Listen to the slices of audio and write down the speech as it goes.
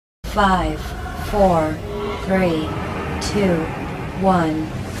5, 4, 3, 2,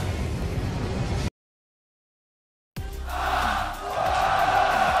 1.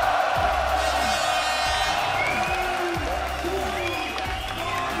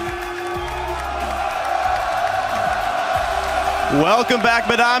 Welcome back,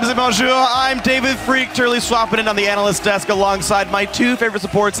 mesdames et bonjour. I'm David Freak, Turley swapping in on the analyst desk alongside my two favorite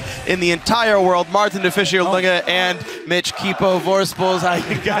supports in the entire world, Martin DeFischer-Lunge and Mitch Kipo Vorspos. How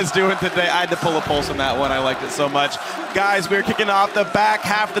you guys doing today? I had to pull a pulse on that one. I liked it so much. Guys, we're kicking off the back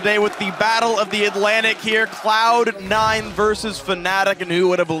half of the day with the Battle of the Atlantic here. Cloud9 versus Fnatic, and who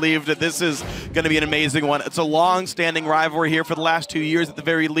would have believed that this is going to be an amazing one. It's a long-standing rivalry here for the last 2 years at the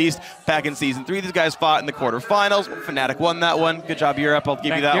very least. Back in Season 3, these guys fought in the quarterfinals. Fnatic won that one. Good job, Europe. I'll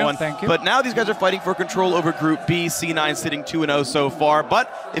give you that one. Thank you. But now these guys are fighting for control over Group B. C9 sitting 2-0 so far.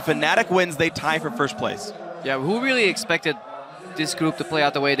 But if Fnatic wins, they tie for first place. Yeah, who really expected this group to play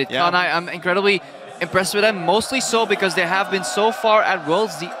out the way they did? Yeah. Cloud9, I'm incredibly impressed with them, mostly so because they have been so far at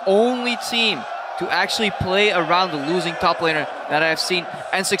Worlds the only team to actually play around the losing top laner that I've seen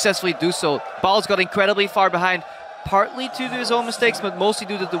and successfully do so. Balls got incredibly far behind, partly due to his own mistakes, but mostly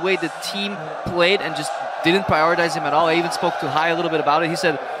due to the way the team played and just didn't prioritize him at all. I even spoke to Hai a little bit about it. He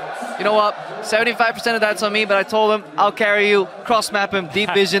said, you know what, 75% of that's on me, but I told him, I'll carry you, cross-map him,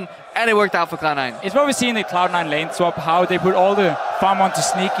 deep vision, and it worked out for Cloud9. It's what we see in the Cloud9 lane swap, how they put all the farm onto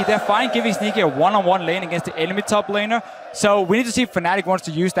Sneaky. They're fine giving Sneaky a one-on-one lane against the enemy top laner. So we need to see if Fnatic wants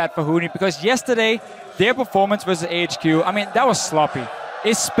to use that for Huni, because yesterday, their performance versus AHQ, I mean, that was sloppy.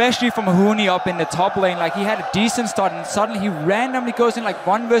 Especially from Huni up in the top lane. Like, he had a decent start, and suddenly he randomly goes in like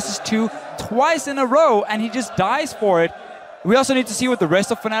 1 versus 2 twice in a row, and he just dies for it. We also need to see what the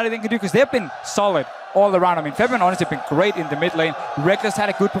rest of Fnatic can do, because they've been solid all around. I mean, Febiven honestly have been great in the mid lane. Rekkles had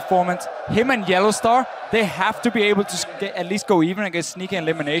a good performance. Him and YellOwStaR, they have to be able to at least go even against Sneaky and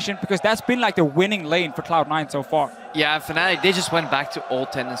LemonNation, because that's been like the winning lane for Cloud9 so far. Yeah, Fnatic, they just went back to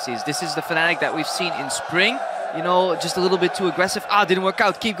old tendencies. This is the Fnatic that we've seen in spring. You know, just a little bit too aggressive. Didn't work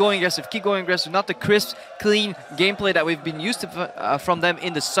out. Keep going aggressive. Keep going aggressive. Not the crisp, clean gameplay that we've been used to from them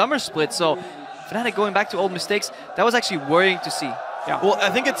in the summer split. So, Fnatic going back to old mistakes, that was actually worrying to see. Yeah. Well, I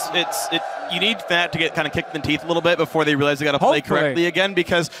think you need Fnatic to get kind of kicked in the teeth a little bit before they realize they got to play correctly again,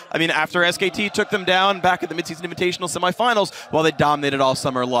 because, I mean, after SKT took them down back at the Midseason Invitational semifinals, well, they dominated all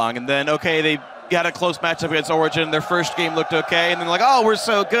summer long. And then, okay, they got a close matchup against Origin. Their first game looked okay, and then like, oh, we're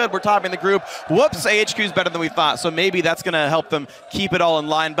so good, we're topping the group. Whoops, AHQ's better than we thought. So maybe that's going to help them keep it all in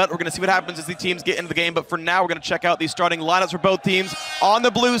line. But we're going to see what happens as the teams get into the game. But for now, we're going to check out the starting lineups for both teams. On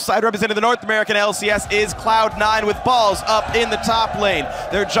the blue side, representing the North American LCS, is Cloud9 with Balls up in the top lane.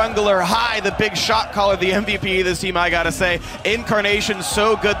 Their jungler, Hai, the big shot caller, the MVP of this team, I gotta say. Incamation,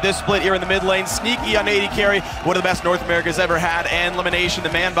 so good this split here in the mid lane. Sneaky on AD carry, one of the best North America's ever had. And LemonNation,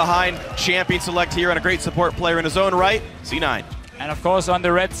 the man behind champion select here, and a great support player in his own right, C9. And of course, on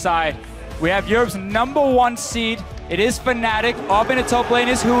the red side, we have Europe's #1 seed. It is Fnatic. Up in the top lane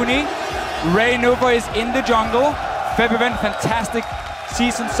is Huni. Reignover is in the jungle. Febiven, fantastic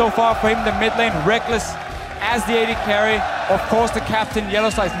season so far for him. The mid lane, Rekkles as the AD carry. Of course, the captain,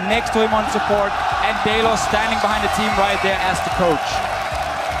 YellOwStaR, is next to him on support. And Daylor standing behind the team right there as the coach.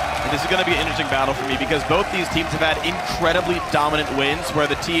 And this is going to be an interesting battle for me, because both these teams have had incredibly dominant wins where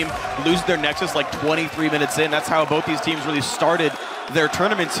the team loses their Nexus like 23 minutes in. That's how both these teams really started their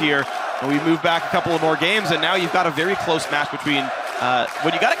tournaments here. And we move back a couple of more games, and now you've got a very close match between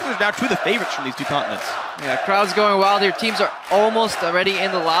when you got to consider now two of the favorites from these two continents. Yeah, crowd's going wild. Their teams are almost already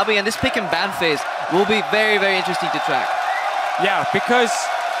in the lobby, and this pick and ban phase will be very, very interesting to track. Yeah, because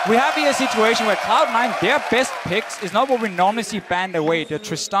we have here a situation where Cloud9, their best picks is not what we normally see banned away. The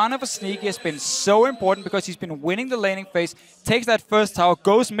Tristana for Sneaky has been so important because he's been winning the laning phase, takes that first tower,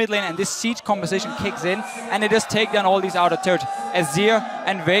 goes mid lane, and this siege conversation kicks in, and they just take down all these outer turrets. Azir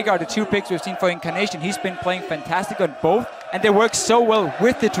and Vega are the two picks we've seen for Incamation. He's been playing fantastic on both, and they work so well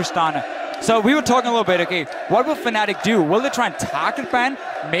with the Tristana. So we were talking a little bit, okay, what will Fnatic do? Will they try and target ban?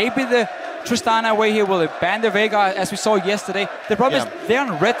 Maybe the Tristana away here, will it ban the Vega as we saw yesterday? The problem is they're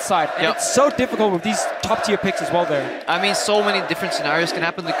on red side, and it's so difficult with these top tier picks as well there. I mean, so many different scenarios can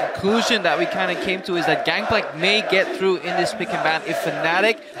happen. The conclusion that we kind of came to is that Gangplank may get through in this pick and ban if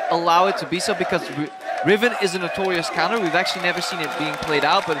Fnatic allow it to be so, because Riven is a notorious counter. We've actually never seen it being played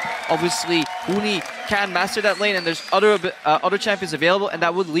out, but obviously Huni can master that lane, and there's other champions available, and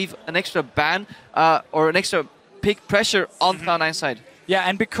that would leave an extra ban or an extra pick pressure on Cloud9 side. Yeah,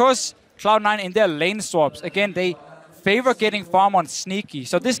 and because Cloud9 in their lane swaps, again, they favor getting farm on Sneaky.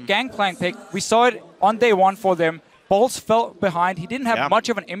 So this Gangplank pick, we saw it on day one for them. Balls fell behind. He didn't have much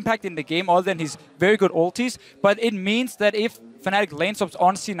of an impact in the game other than his very good ultis, but it means that if Fnatic lane swaps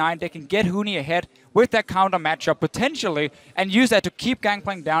on C9, they can get Huni ahead with that counter matchup potentially and use that to keep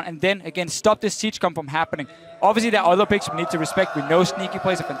Gangplank down and then again stop this siege comp from happening. Obviously there are other picks we need to respect. We know Sneaky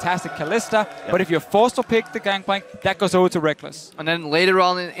plays a fantastic Kalista, but if you're forced to pick the Gangplank, that goes over to Rekkles. And then later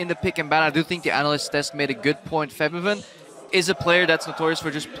on in the pick and ban, I do think the analyst desk made a good point. Febiven is a player that's notorious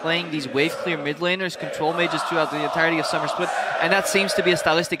for just playing these wave clear mid laners, control mages throughout the entirety of Summer Split, and that seems to be a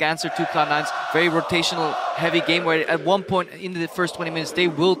stylistic answer to Cloud9's very rotational heavy game where at one point in the first 20 minutes they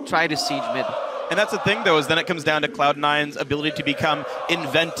will try to siege mid. And that's the thing, though, is then it comes down to Cloud9's ability to become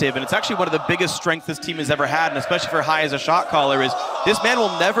inventive. And it's actually one of the biggest strengths this team has ever had, and especially for Hai as a shot caller, is this man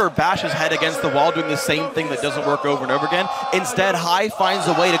will never bash his head against the wall doing the same thing that doesn't work over and over again. Instead, Hai finds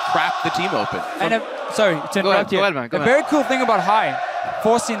a way to crack the team open. And sorry to interrupt you. Go ahead, man. The very cool thing about Hai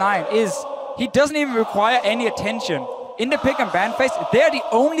for C9 is he doesn't even require any attention. In the pick and ban phase, they're the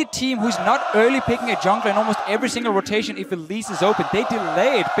only team who's not early picking a jungler in almost every single rotation if Elise is open. They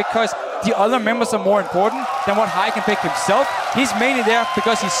delay it because the other members are more important than what Hai can pick himself. He's mainly there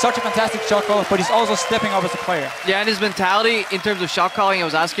because he's such a fantastic shot caller, but he's also stepping up as a player. Yeah, and his mentality in terms of shot calling, I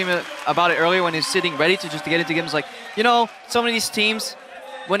was asking him about it earlier when he's sitting ready to just to get into games. Like, you know, some of these teams,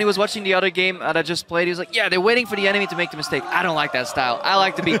 when he was watching the other game that I just played, he was like, yeah, they're waiting for the enemy to make the mistake. I don't like that style. I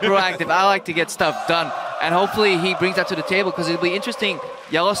like to be proactive. I like to get stuff done. And hopefully he brings that to the table because it'll be interesting.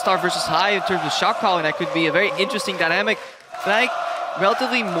 YellOwStaR versus Hai in terms of shot calling, that could be a very interesting dynamic. Fnatic,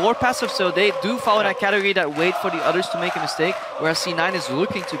 relatively more passive, so they do fall in that category that wait for the others to make a mistake, whereas C9 is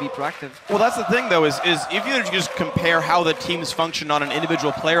looking to be proactive. Well, that's the thing, though, is if you just compare how the teams function on an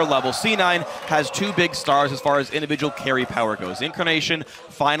individual player level, C9 has two big stars as far as individual carry power goes. Incamation,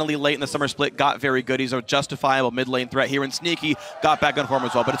 finally late in the Summer Split, got very good. He's a justifiable mid lane threat here, and Sneaky got back on form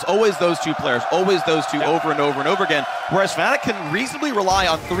as well. But it's always those two players, always those two over and over and over again, whereas Fnatic can reasonably rely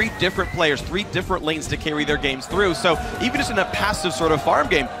on three different players, three different lanes to carry their games through. So even just in a passive sort of farm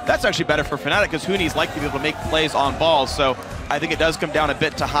game, that's actually better for Fnatic because Huni's likely to be able to make plays on balls. So I think it does come down a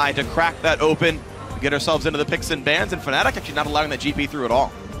bit to Hai to crack that open, get ourselves into the picks and bans, and Fnatic actually not allowing that GP through at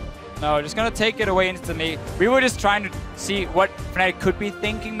all. No, just going to take it away instantly. We were just trying to see what Fnatic could be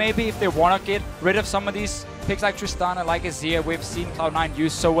thinking maybe if they want to get rid of some of these picks like Tristana, like Azir. We've seen Cloud9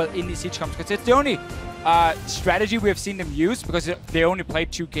 use so well in these siege comps because it's the only strategy we have seen them use because they only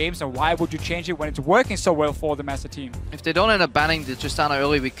played 2 games, and why would you change it when it's working so well for them as a team? If they don't end up banning the Tristana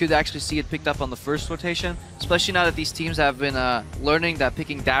early, we could actually see it picked up on the first rotation, especially now that these teams have been learning that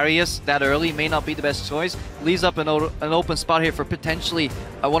picking Darius that early may not be the best choice. Leaves up an open spot here for potentially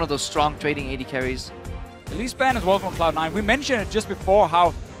one of those strong trading AD carries. Elise ban as well from Cloud9. We mentioned it just before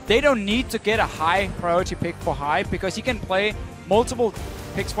how they don't need to get a high priority pick for Hai because he can play multiple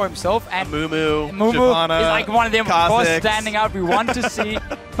picks for himself, and Mumu is like one of them standing out we want to see,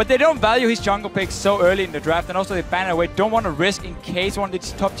 but they don't value his jungle picks so early in the draft, and also they ban it away. Don't want to risk in case one of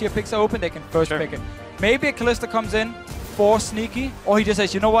these top tier picks are open, they can first pick it. Maybe a Kalista comes in for Sneaky, or he just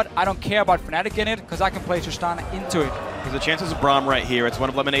says, you know what, I don't care about Fnatic in it because I can play Tristana into it. There's the chances of Braum right here. It's one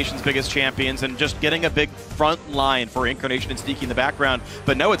of LemonNation's biggest champions, and just getting a big front line for Incamation and Sneaky in the background.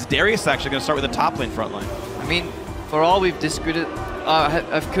 But no, it's Darius actually going to start with the top lane front line. I mean, for all we've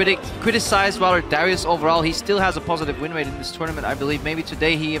criticized rather Darius overall, he still has a positive win rate in this tournament. I believe maybe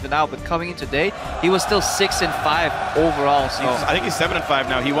today he evened out, but coming in today, he was still 6-5 overall. So I think he's 7-5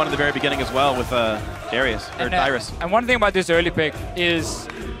 now. He won at the very beginning as well with Darius. And one thing about this early pick is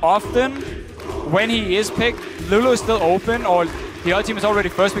often when he is picked, Lulu is still open, or the other team is already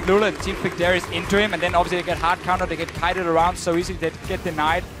first pick Lulu, and the team pick Darius into him, and then obviously they get hard counter, they get kited around so easily, they get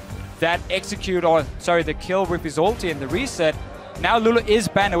denied that execute, or sorry, the kill with his ulti and the reset. Now Lulu is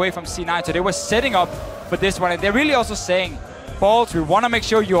banned away from C9, so they were setting up for this one, and they're really also saying, Balls, we want to make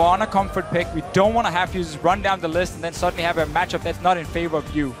sure you're on a comfort pick. We don't want to have you just run down the list and then suddenly have a matchup that's not in favor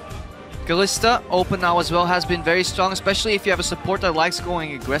of you. Kalista, open now as well, has been very strong, especially if you have a support that likes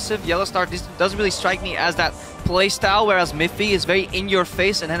going aggressive. YellOwStaR doesn't really strike me as that play style, whereas Miffy is very in your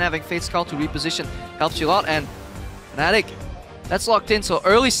face, and then having Fate's Call to reposition helps you a lot. And Fnatic, that's locked in. So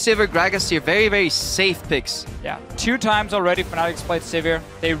early Sivir, Gragas here, very, very safe picks. Yeah, 2 times already Fnatic's played Sivir.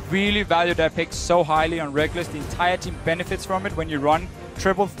 They really value their pick so highly on Rekkles. The entire team benefits from it when you run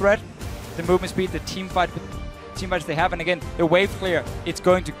triple threat. The movement speed, the team fights they have, and again, the wave clear it's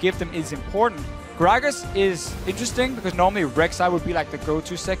going to give them is important. Gragas is interesting because normally Rek'Sai would be like the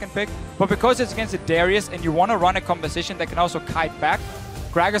go-to second pick, but because it's against a Darius and you want to run a composition that can also kite back,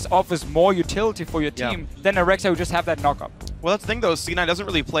 Gragas offers more utility for your team than a Rek'Sai who just have that knockup. Well, that's the thing though, C9 doesn't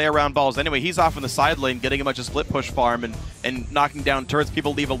really play around balls anyway. He's off in the side lane getting a bunch of split push farm and knocking down turrets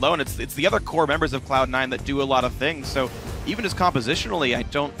people leave alone. It's the other core members of Cloud9 that do a lot of things. So even just compositionally, I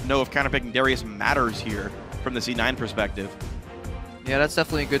don't know if counterpicking Darius matters here from the C9 perspective. Yeah, that's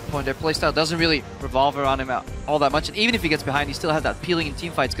definitely a good point. Their playstyle doesn't really revolve around him all that much. And even if he gets behind, he still has that peeling in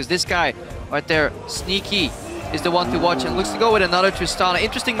team fights. Because this guy right there, Sneaky, is the one to watch and looks to go with another Tristana.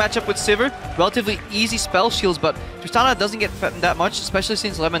 Interesting matchup with Sivir. Relatively easy spell shields, but Tristana doesn't get threatened that much, especially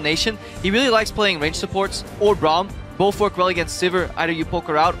since LemonNation. He really likes playing range supports or Braum. Both work well against Sivir. Either you poke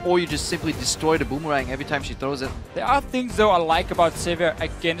her out or you just simply destroy the boomerang every time she throws it. There are things, though, I like about Sivir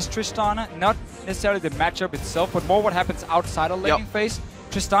against Tristana. Not necessarily the matchup itself, but more what happens outside of laning phase.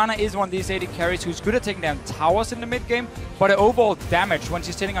 Tristana is one of these AD carries who's good at taking down towers in the mid game, but her overall damage when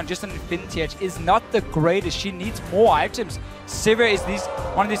she's sitting on just an Infinity Edge is not the greatest. She needs more items. Sivir is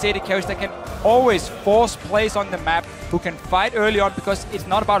one of these AD carries that can always force plays on the map, who can fight early on because it's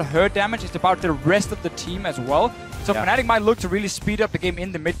not about her damage, it's about the rest of the team as well. So Fnatic might look to really speed up the game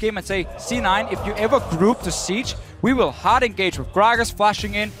in the mid game and say, C9, if you ever group to Siege, we will hard engage with Gragas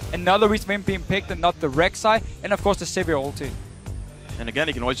flashing in, another reason for him being picked and not the Rek'Sai, and of course the Sivir ulti. And again,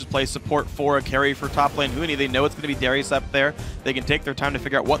 you can always just play support for a carry for top lane Huni. They know it's going to be Darius up there. They can take their time to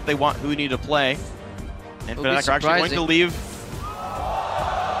figure out what they want Huni to play. And Fnatic are actually going to leave.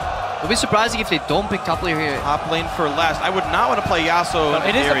 It'll be surprising if they don't pick top lane here. Top lane for last. I would not want to play Yasuo.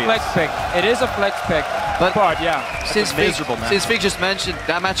 It is a flex pick. It is a flex pick. But yeah, since Fig just mentioned,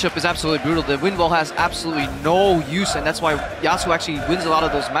 that matchup is absolutely brutal. The wind wall has absolutely no use, and that's why Yasuo actually wins a lot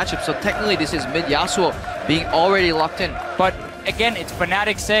of those matchups. So technically, this is mid Yasuo being already locked in. But again, it's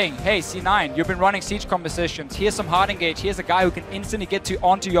Fnatic saying, hey, C9, you've been running siege compositions. Here's some hard engage. Here's a guy who can instantly get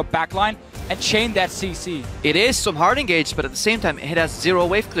onto your backline and chain that CC. It is some hard engage, but at the same time, it has zero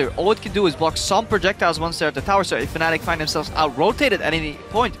wave clear. All it can do is block some projectiles once they're at the tower. So if Fnatic find themselves out-rotated at any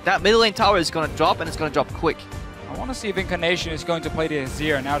point, that middle lane tower is going to drop, and it's going to drop quick. I want to see if Incamation is going to play the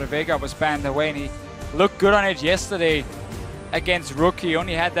Azir. Now the Vega was banned away, and he looked good on it yesterday against Rookie. He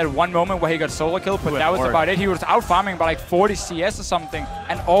only had that one moment where he got solo kill, but that was about it. He was out farming by like 40 CS or something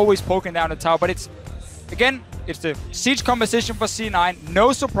and always poking down the tower. But it's, again, it's the siege composition for C9.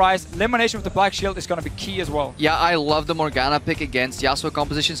 No surprise, LemonNation with the Black Shield is going to be key as well. Yeah, I love the Morgana pick against Yasuo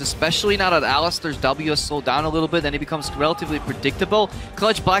compositions, especially now that Alistar's W has slowed down a little bit and it becomes relatively predictable.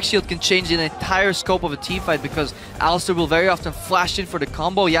 Clutch Black Shield can change the entire scope of a team fight because Alistar will very often flash in for the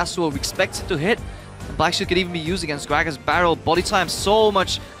combo. Yasuo expects it to hit. And Black Shield could even be used against Gragas' barrel. Body time, so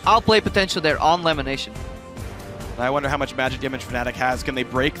much outplay potential there on LemonNation. I wonder how much magic damage Fnatic has. Can they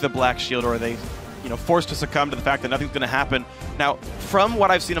break the Black Shield, or are they forced to succumb to the fact that nothing's going to happen? Now, from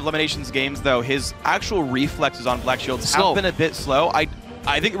what I've seen of LemonNation's games, though, his actual reflexes on Black Shields have been a bit slow. I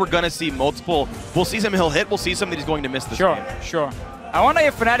think we're going to see multiple. We'll see some he'll hit. We'll see some that he's going to miss this game. Sure. I wonder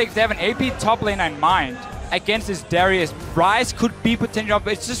if Fnatic, they have an AP top lane in mind against this Darius. Ryze could be potential,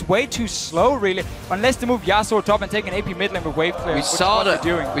 but it's just way too slow, really. Unless they move Yasuo top and take an AP mid lane with wave clear. We saw the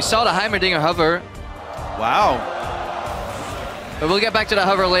Heimerdinger hover. Wow. But we'll get back to the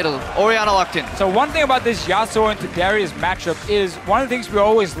hover later. Orianna locked in. So one thing about this Yasuo into Darius matchup is, one of the things we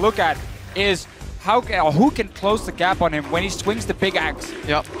always look at is who can close the gap on him when he swings the big axe.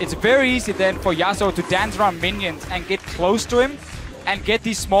 Yep. It's very easy then for Yasuo to dance around minions and get close to him and get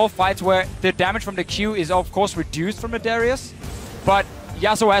these small fights where the damage from the Q is of course reduced from the Darius. But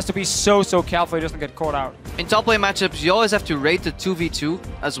Yasuo has to be so careful he doesn't get caught out. In top lane matchups, you always have to rate the 2v2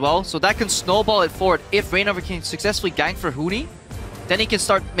 as well. So that can snowball it forward. If Reignover can successfully gank for Huni, then he can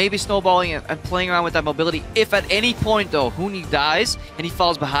start maybe snowballing and playing around with that mobility. If at any point, though, Huni dies and he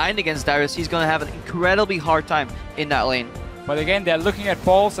falls behind against Darius, he's going to have an incredibly hard time in that lane. But again, they're looking at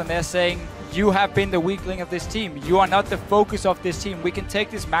Pulse and they're saying, you have been the weakling of this team. You are not the focus of this team. We can take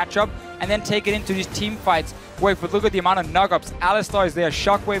this matchup and then take it into these team fights where if we look at the amount of knock-ups, Alistar is there,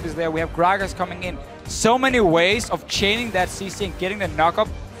 Shockwave is there, we have Gragas coming in. So many ways of chaining that CC and getting the knock-up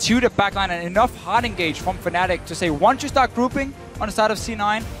to the backline, and enough hard engage from Fnatic to say, once you start grouping on the side of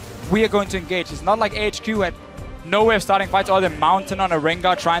C9, we are going to engage. It's not like HQ had no way of starting fights or the Mountain on a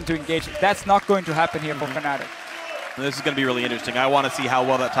Rengar trying to engage. That's not going to happen here for Fnatic. This is going to be really interesting. I want to see how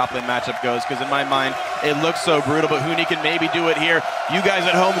well that top lane matchup goes, because in my mind, it looks so brutal, but Huni can maybe do it here. You guys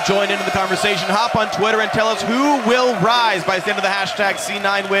at home join into the conversation. Hop on Twitter and tell us who will rise by the end of the hashtag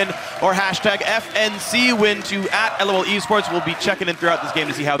C9win or hashtag FNCwin to at LemonNation. We'll be checking in throughout this game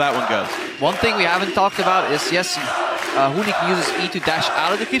to see how that one goes. One thing we haven't talked about is, yes, Huni can use his E to dash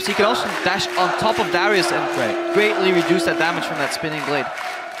out of the creeps. He can also dash on top of Darius and greatly reduce that damage from that spinning blade.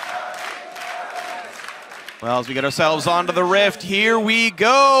 Well, as we get ourselves onto the Rift, here we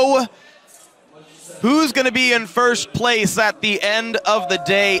go. Who's going to be in first place at the end of the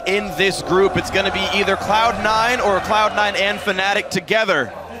day in this group? It's going to be either Cloud9 or Cloud9 and Fnatic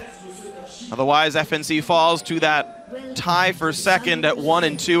together. Otherwise, FNC falls to that tie for second at 1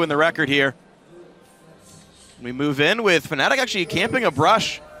 and 2 in the record here. We move in with Fnatic actually camping a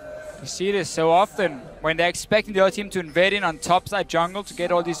brush. You see this so often. When they're expecting the other team to invade in on top side jungle to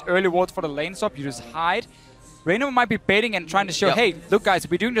get all these early wards for the lane swap, you just hide. Reignover might be baiting and trying to show, hey, look guys,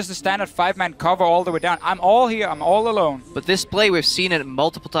 we're doing just a standard 5-man cover all the way down. I'm all here, I'm all alone. But this play, we've seen it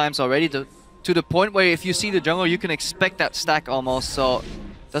multiple times already, to the point where if you see the jungle, you can expect that stack almost. So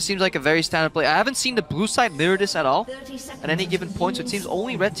that seems like a very standard play. I haven't seen the blue side mirror this at all at any given point, so it seems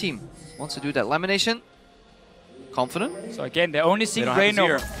only red team wants to do that. LemonNation, confident. So again, they're only seeing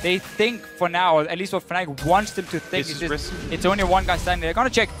Reignover. They think for now, or at least what Fnatic wants them to think, is just, it's only one guy standing there. They're gonna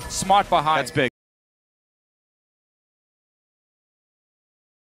check smart behind. That's big.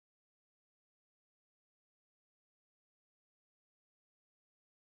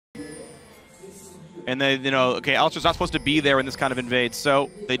 And then, okay, Alistair's not supposed to be there when this kind of invades, so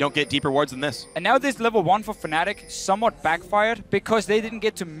they don't get deeper wards than this. And now this level 1 for Fnatic somewhat backfired because they didn't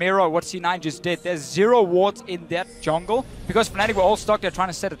get to mirror what C9 just did. There's 0 wards in that jungle because Fnatic were all stuck there trying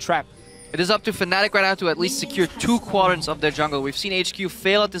to set a trap. It is up to Fnatic right now to at least secure 2 quadrants of their jungle. We've seen HQ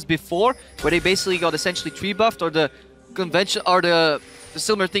fail at this before, where they basically got essentially tree buffed, or the convention, or the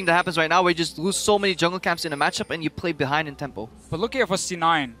similar thing that happens right now, where you just lose so many jungle camps in a matchup and you play behind in tempo. But look here for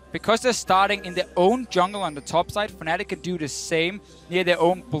C9. Because they're starting in their own jungle on the top side, Fnatic could do the same near their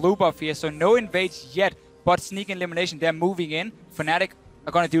own blue buff here. So no invades yet, but Sneak and LemonNation, they're moving in. Fnatic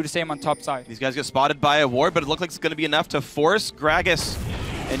are going to do the same on top side. These guys get spotted by a ward, but it looks like it's going to be enough to force Gragas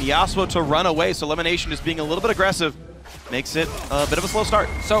and Yasuo to run away. So LemonNation is being a little bit aggressive. Makes it a bit of a slow start.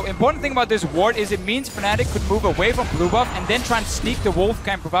 So important thing about this ward is it means Fnatic could move away from blue buff and then try and sneak the wolf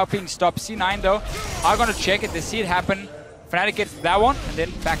camp without being stopped. C9 though are going to check it. They see it happen. Fnatic gets that one and then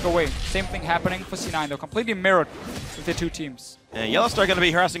back away. Same thing happening for C9 though. Completely mirrored with the two teams. YellOwStaR going to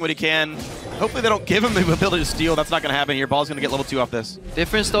be harassing what he can. Hopefully they don't give him the ability to steal. That's not going to happen here. Ball's going to get level 2 off this.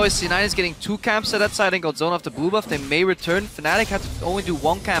 Difference though is C9 is getting 2 camps at that side and got zone off the blue buff. They may return. Fnatic had to only do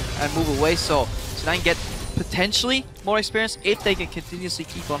 1 camp and move away, so C9 get potentially more experience if they can continuously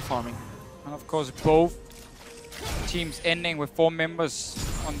keep on farming. And of course both teams ending with 4 members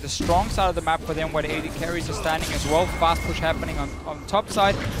on the strong side of the map for them, where the AD carries are standing as well. Fast push happening on top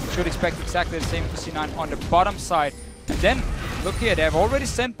side. Should expect exactly the same for C9 on the bottom side. And then, look here, they have already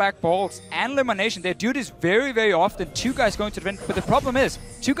sent back balls and LemonNation. They do this very, very often. 2 guys going to the vent, but the problem is,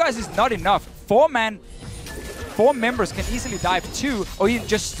 2 guys is not enough. 4 members can easily dive 2, or even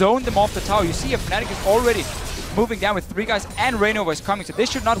just zone them off the tower. You see here, Fnatic is already moving down with 3 guys, and Reignover is coming, so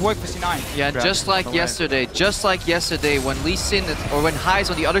this should not work for C9. Yeah, just like yesterday, when Lee Sin, or when Hai's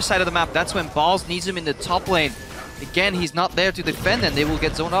on the other side of the map, that's when Balls needs him in the top lane. Again, he's not there to defend, and they will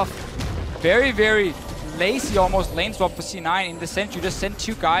get zoned off. Very, very lazy almost lane swap for C9, in the sense you just send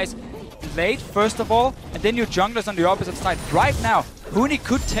 2 guys late, first of all, and then your junglers on the opposite side. Right now, Huni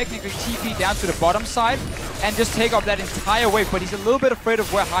could technically TP down to the bottom side and just take up that entire wave, but he's a little bit afraid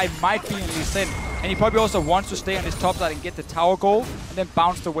of where Hai might be in Lee Sin. And he probably also wants to stay on his top side and get the tower goal and then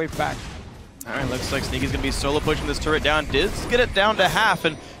bounce the wave back. Alright, looks like Sneaky's going to be solo pushing this turret down. Did get it down to half,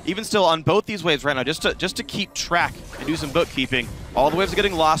 and even still on both these waves right now, just to keep track and do some bookkeeping. All the waves are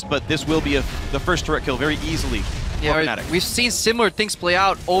getting lost, but this will be the first turret kill very easily. Yeah, we've seen similar things play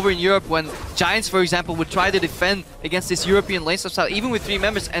out over in Europe when Giants, for example, would try to defend against this European lane style, even with 3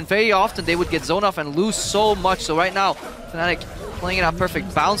 members, and very often they would get zoned off and lose so much. So right now, Fnatic playing it out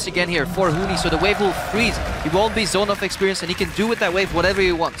perfect. Bounce again here for Huni, so the wave will freeze. He won't be zone off experience, and he can do with that wave whatever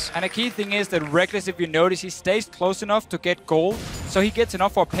he wants. And the key thing is that Rekkles, if you notice, he stays close enough to get gold, so he gets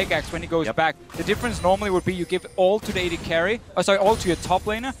enough for a pickaxe when he goes back. The difference normally would be you give all to the AD carry, all to your top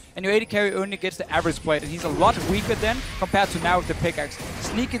laner, and your AD carry only gets the average blade, and he's a lot weaker then compared to now with the pickaxe.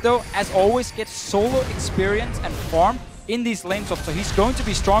 Sneaky though, as always, gets solo experience and farm in these lane swaps, so he's going to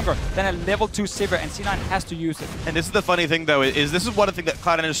be stronger than a level 2 Sivir, and C9 has to use it. And this is the funny thing though, is this is one thing that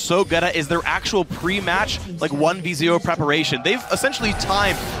Cloud9 is so good at, is their actual pre-match, like 1v0 preparation. They've essentially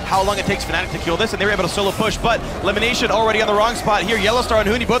timed how long it takes Fnatic to kill this, and they were able to solo push, but LemonNation already on the wrong spot here. YellOwStaR and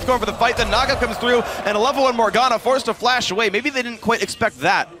Huni both going for the fight, then Naga comes through, and a level 1 Morgana forced to flash away. Maybe they didn't quite expect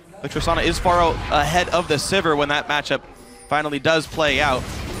that. But Tristana is far ahead of the Sivir when that matchup finally does play out.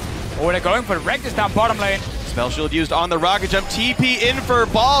 Oh, they're going for Rekkles down bottom lane. Spell shield used on the rocket jump. TP in for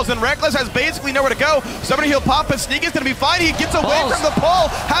Balls, and Rekkles has basically nowhere to go. Somebody he'll pop, but Sneak is going to be fine. He gets away from the pole,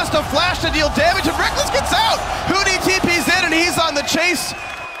 has to flash to deal damage, and Rekkles gets out. Huni TP's in, and he's on the chase.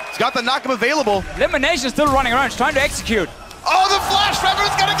 He's got the knockup available. LemonNation still running around, he's trying to execute. Oh, the flash!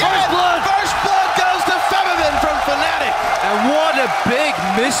 Febiven's going to get it! First blood goes to Febiven from Fnatic. And what a big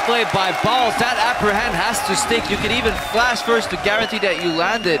misplay by Balls. That apprehend has to stick. You could even flash first to guarantee that you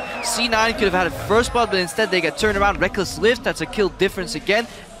landed. C9 could have had a first blood, but instead they get turned around. Rekkles lift, that's a kill difference again.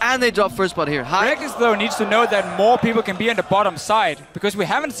 And they drop first blood here. High. Rekkles, though, needs to know that more people can be on the bottom side, because we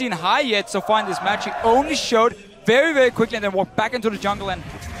haven't seen High yet so far in this match. He only showed very, very quickly and then walked back into the jungle and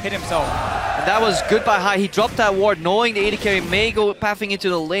hit himself. And that was good by High. He dropped that ward knowing the AD carry may go pathing into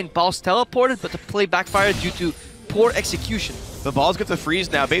the lane. Balls teleported, but the play backfired due to poor execution. The Balls get to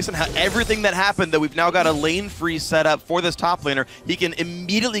freeze now. Based on how everything that happened, that we've now got a lane freeze set up for this top laner, he can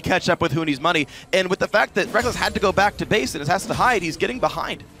immediately catch up with Huni's money. And with the fact that Rekkles had to go back to base and has to hide, he's getting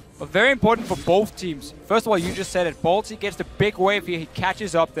behind. But very important for both teams. First of all, you just said it. Balls, he gets the big wave here. He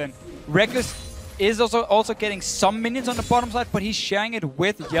catches up then. Rekkles is also getting some minions on the bottom side, but he's sharing it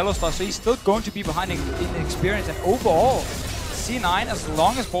with YellOwStaR, so he's still going to be behind in experience. And overall, C9, as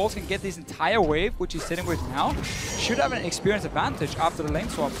long as Balls can get this entire wave, which he's sitting with now, should have an experience advantage after the lane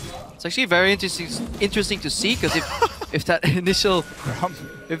swap. It's actually very interesting to see, because if that initial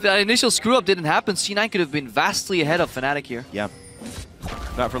screw up didn't happen, C9 could have been vastly ahead of Fnatic here. Yeah.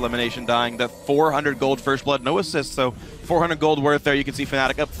 Not for LemonNation dying. The 400 gold first blood, no assists, so 400 gold worth there. You can see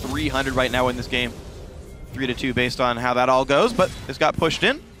Fnatic up 300 right now in this game. 3-2 based on how that all goes, but this got pushed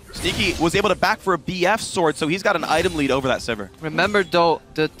in. Sneaky was able to back for a BF sword, so he's got an item lead over that Sivir. Remember though,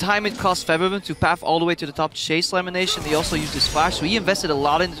 the time it cost Febiven to path all the way to the top to chase LemonNation, he also used his flash, so he invested a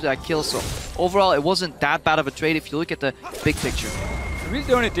lot into that kill, so overall it wasn't that bad of a trade if you look at the big picture. Really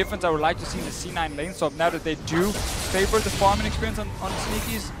the only difference I would like to see in the C9 lane swap, now that they do favor the farming experience on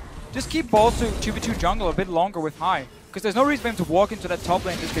Sneaky's, just keep Balls to 2v2 jungle a bit longer with High. Because there's no reason for him to walk into that top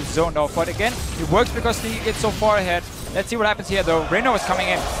lane and just get zoned off. But again, it works because Sneaky gets so far ahead. Let's see what happens here though. Reignover is coming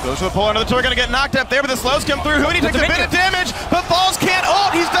in. Goes for the pull under the tower, gonna get knocked up there, but the slows come through. Huni takes a bit of damage, but Balls can't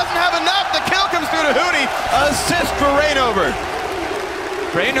ult. He doesn't have enough. The kill comes through to Huni. Assist for Reignover.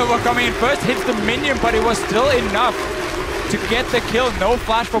 Reignover coming in first, hits the minion, but it was still enough to get the kill. No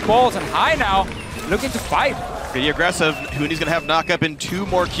flash for Balls, and High now looking to fight. Pretty aggressive. Huni's gonna have knock up in 2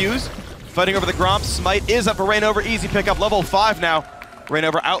 more Qs. Fighting over the Gromp. Smite is up for Reignover. Easy pickup. Level 5 now.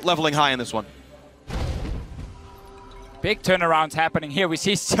 Reignover out leveling High in this one. Big turnarounds happening here. We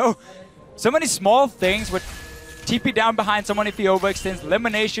see so many small things with TP down behind someone if he overextends.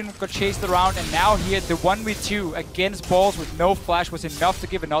 LemonNation got chased around, and now here the 1v2 against Balls with no flash was enough to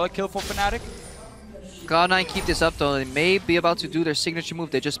give another kill for Fnatic. Cloud9 keep this up though. They may be about to do their signature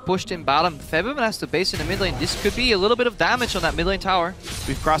move. They just pushed in bottom. Febiven has to base in the mid lane. This could be a little bit of damage on that mid lane tower.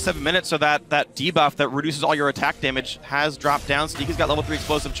 We've crossed 7 minutes, so that debuff that reduces all your attack damage has dropped down. Sneaky's got level 3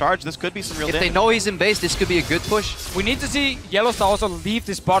 explosive charge. This could be some real damage. If they know he's in base, this could be a good push. We need to see YellOwStaR also leave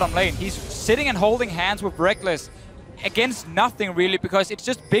this bottom lane. He's sitting and holding hands with Rekkles against nothing really, because it's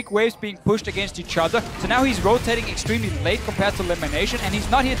just big waves being pushed against each other. So now he's rotating extremely late compared to LemonNation, and he's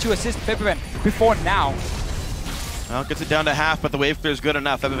not here to assist Febiven before now. Well, gets it down to half, but the wave clear is good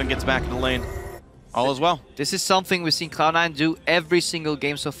enough. Febiven gets back in the lane. All is well. This is something we've seen Cloud9 do every single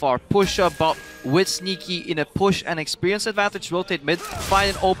game so far. Push up bot with Sneaky in a push and experience advantage, rotate mid,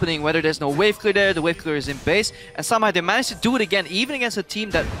 find an opening, whether there's no wave clear there, the wave clear is in base, and somehow they managed to do it again, even against a team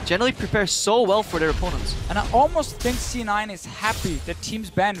that generally prepares so well for their opponents. And I almost think C9 is happy that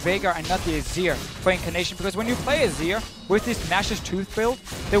teams ban Veigar and not the Azir for Incamation, because when you play Azir with this Nash's Tooth build,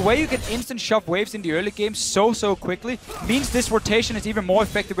 the way you can instant shove waves in the early game so quickly means this rotation is even more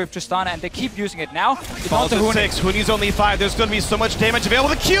effective with Tristana, and they keep using it now. Balls at 6, Huni's only 5. There's going to be so much damage available.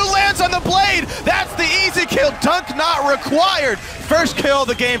 The Q lands on the blade. That's the easy kill. Dunk not required. First kill of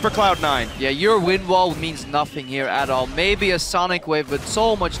the game for Cloud9. Yeah, your wind wall means nothing here at all. Maybe a Sonic Wave with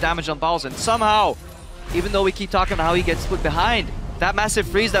so much damage on Balls, and somehow, even though we keep talking about how he gets put behind, that massive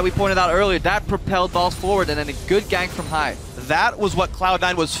freeze that we pointed out earlier, that propelled Balls forward, and then a good gank from High. That was what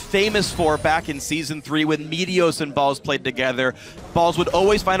Cloud9 was famous for back in Season 3 when Meteos and Balls played together. Balls would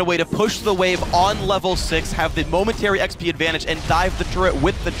always find a way to push the wave on level 6, have the momentary XP advantage, and dive the turret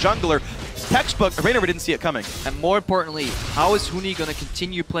with the jungler. Textbook, Reignover didn't see it coming. And more importantly, how is Huni going to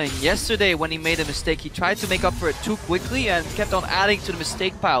continue playing? Yesterday, when he made a mistake, he tried to make up for it too quickly and kept on adding to the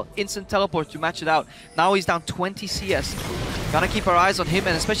mistake pile. Instant teleport to match it out. Now he's down 20 CS. Gotta keep our eyes on him,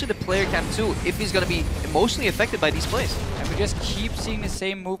 and especially the player cam too, if he's gonna be emotionally affected by these plays. And we just keep seeing the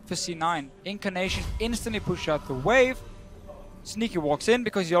same move for C9. Incamation instantly push out the wave. Sneaky walks in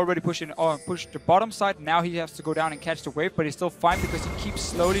because he already pushed the bottom side. Now he has to go down and catch the wave, but he's still fine because he keeps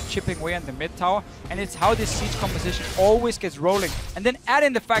slowly chipping away on the mid tower. And it's how this siege composition always gets rolling. And then add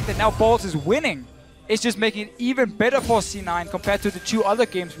in the fact that now Balls is winning it's just making it even better for C9 compared to the 2 other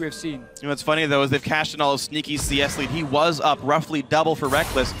games we have seen. You know what's funny though is they've cashed in all of Sneaky's CS lead. He was up roughly double for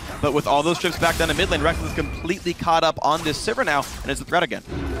Rekkles, but with all those trips back down to mid lane, Rekkles is completely caught up on this Sivir now and is a threat again.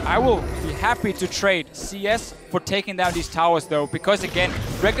 I will be happy to trade CS for taking down these towers though, because again,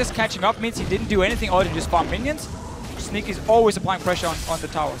 Rekkles catching up means he didn't do anything other than just farm minions. Sneaky is always applying pressure on the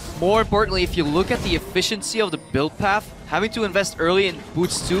towers. More importantly, if you look at the efficiency of the build path, having to invest early in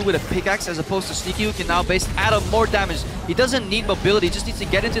Boots 2 with a pickaxe as opposed to Sneaky, who can now base add up more damage. He doesn't need mobility, he just needs to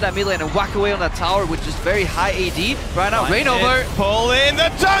get into that mid lane and whack away on that tower with just very high AD. Right now, Reignover. Pull in, the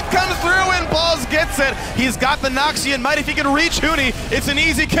dunk comes through and Balls gets it. He's got the Noxian Might. If he can reach Huni, it's an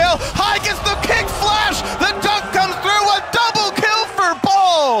easy kill. High gets the kick flash. The dunk comes through, a double kill for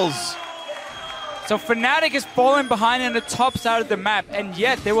Balls. So Fnatic is falling behind on the top side of the map, and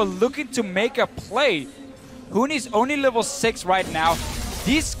yet they were looking to make a play. Huni's only level 6 right now.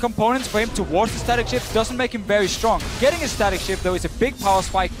 These components for him towards the static shift doesn't make him very strong. Getting a static shift though is a big power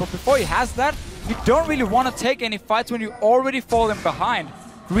spike, but before he has that, you don't really want to take any fights when you're already falling behind.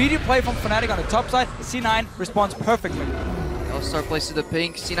 Greedy play from Fnatic on the top side, C9 responds perfectly. And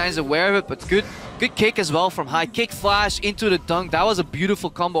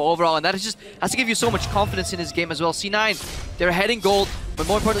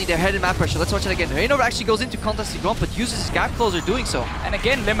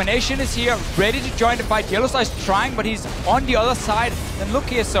again, LemonNation is here, ready to join the fight. YellOwStaR is trying, but he's on the other side. Then look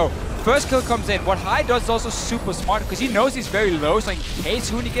here, so first kill comes in. What High does is also super smart, because he knows he's very low, so in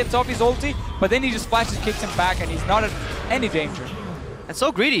case Huni gets off his ulti, but then he just flashes, kicks him back, and he's not in any danger. And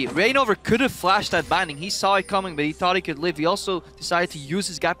so greedy. Reignover could have flashed that banding. He saw it coming, but he thought he could live. He also decided to use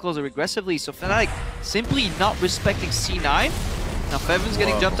his gap closer aggressively. So Fnatic simply not respecting C9. Now Febiven's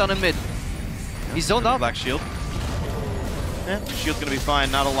getting jumped on in mid. He's zoned out. Black shield. Yeah, shield's gonna be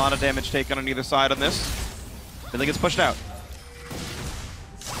fine. Not a lot of damage taken on either side on this. Then he gets pushed out.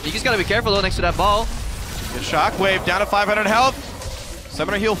 You just gotta be careful though next to that ball. Good shockwave down to 500 health.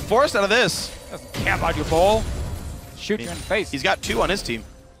 Summoner heal forced out of this. Doesn't care about your ball. Shoot you in the face. He's got 2 on his team.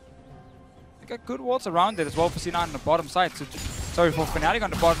 They got good walls around it as well for C9 on the bottom side. So, sorry, for Fnatic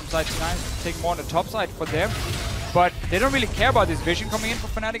on the bottom side, C9 is taking more on the top side for them. But they don't really care about this vision coming in for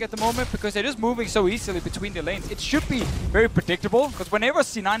Fnatic at the moment, because they're just moving so easily between the lanes. It should be very predictable, because whenever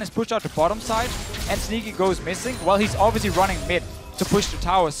C9 is pushed out the bottom side and Sneaky goes missing, well, he's obviously running mid to push the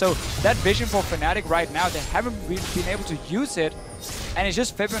tower. So that vision for Fnatic right now, they haven't really been able to use it. And it's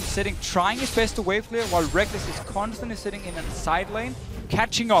just Febiven sitting, trying his best to wave clear, while Rekkles is constantly sitting in a side lane,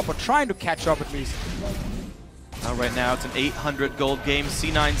 catching up, or trying to catch up at least. Now right now it's an 800 gold game.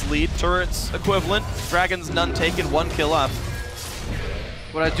 C9's lead, turrets equivalent, dragons none taken, 1 kill up.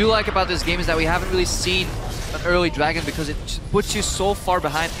 What I do like about this game is that we haven't really seen an early dragon, because it puts you so far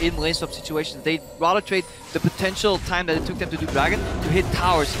behind in lane swap situations. They'd rather trade the potential time that it took them to do dragon to hit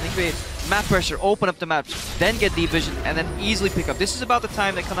towers and then create map pressure, open up the map, then get deep vision, and then easily pick up. This is about the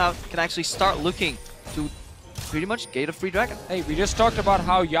time they can actually start looking to pretty much gate a free dragon. Hey, we just talked about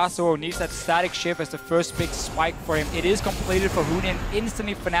how Yasuo needs that static shift as the first big spike for him. It is completed for Huni, and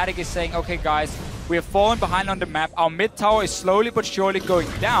instantly Fnatic is saying, okay guys, we have fallen behind on the map. Our mid tower is slowly but surely going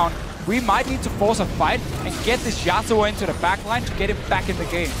down. We might need to force a fight and get this Yasuo into the backline to get him back in the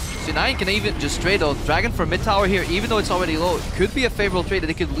game. C9 can even just trade a dragon for mid tower here, even though it's already low. It could be a favorable trade that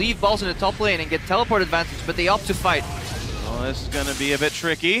they could leave Balls in the top lane and get teleport advantage, but they opt to fight. Well, this is going to be a bit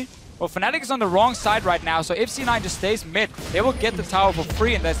tricky. Well, Fnatic is on the wrong side right now, so if C9 just stays mid, they will get the tower for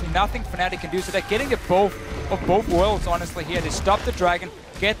free, and there's nothing Fnatic can do. So they're getting the both of both worlds, honestly, here. They stop the dragon,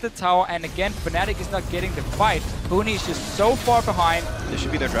 get the tower, and again, Fnatic is not getting the fight. Huni is just so far behind. This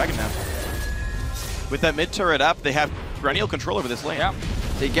should be their dragon now. With that mid turret up, they have perennial control over this lane. Yeah.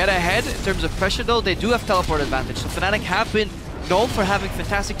 They get ahead in terms of pressure though. They do have teleport advantage. So Fnatic have been known for having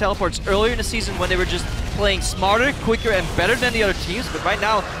fantastic teleports earlier in the season when they were just playing smarter, quicker, and better than the other teams. But right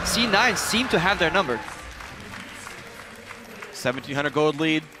now, C9 seem to have their number. 1700 gold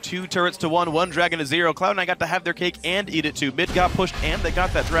lead, 2 turrets to 1, 1 dragon to 0. Cloud9 got to have their cake and eat it too. Mid got pushed and they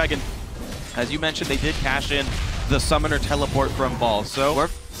got that dragon. As you mentioned, they did cash in the summoner teleport from Balls. So,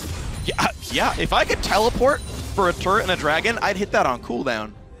 yeah, if I could teleport for a turret and a dragon, I'd hit that on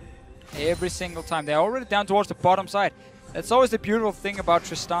cooldown. Every single time. They're already down towards the bottom side. That's always the beautiful thing about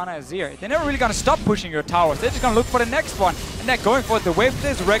Tristana Azir. They're never really going to stop pushing your towers. They're just going to look for the next one. And they're going for it. The wave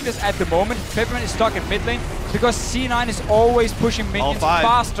is Rekkles at the moment. Febiven is stuck in mid lane because C9 is always pushing minions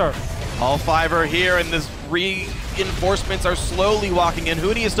faster. All 5 are here, and this reinforcements are slowly walking in.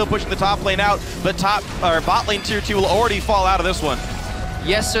 Huni is still pushing the top lane out, but bot lane tier 2 will already fall out of this one.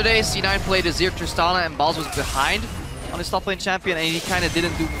 Yesterday, C9 played Azir Tristana and Balls was behind. on his top lane champion, and he kind of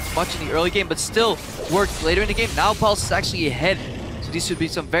didn't do much in the early game, but still worked later in the game. Now Pulse is actually ahead. So these should be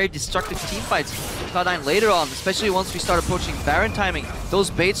some very destructive team fights for Cloud9 later on, especially once we start approaching Baron timing. Those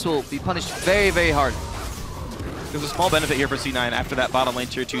baits will be punished very, very hard. There's a small benefit here for C9 after that bottom lane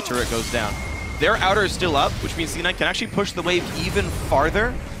tier 2 turret goes down. Their outer is still up, which means C9 can actually push the wave even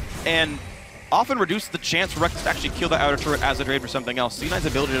farther and often reduce the chance for Rekkles to actually kill the outer turret as a trade for something else. C9's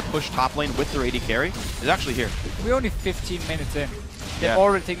ability to push top lane with their AD carry is actually here. We're only 15 minutes in. They've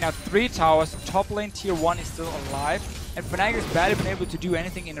already taken out 3 towers. Top lane tier 1 is still alive. And Fnatic has barely been able to do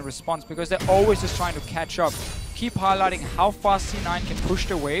anything in a response because they're always just trying to catch up. Keep highlighting how fast C9 can push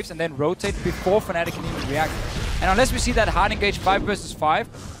their waves and then rotate before Fnatic can even react. And unless we see that hard engage 5 versus 5,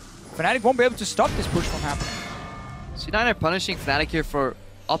 Fnatic won't be able to stop this push from happening. C9 are punishing Fnatic here for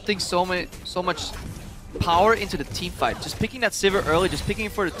opting so much power into the team fight. Just picking that Sivir early, just picking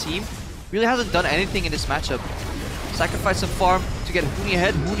it for the team, really hasn't done anything in this matchup. Sacrifice some farm to get Huni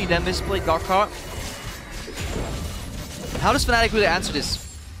ahead. Huni then misplayed Garkar. How does Fnatic really answer this?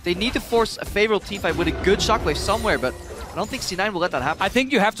 They need to force a favorable team fight with a good shockwave somewhere, but I don't think C9 will let that happen. I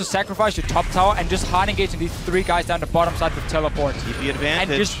think you have to sacrifice your top tower and just hard engage these 3 guys down the bottom side with teleport. TP advantage.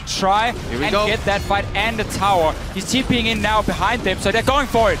 And just try and get that fight and the tower. He's TPing in now behind them, so they're going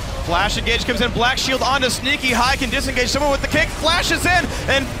for it. Flash engage comes in, Black Shield onto Sneaky. High can disengage someone with the kick, flashes in,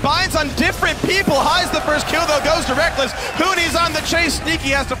 and binds on different people. High's the first kill though, goes to Rekkles. Huni's on the chase,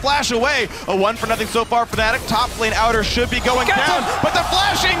 Sneaky has to flash away. A 1-for-0 so far for Fnatic. Top lane outer should be going down, but the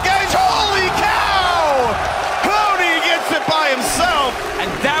flash engage, holy cow! Huni gets it by himself! And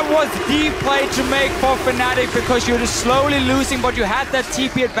that was the play to make for Fnatic because you're just slowly losing, but you had that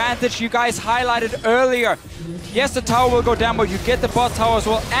TP advantage you guys highlighted earlier. Yes, the tower will go down, but you get the bot tower as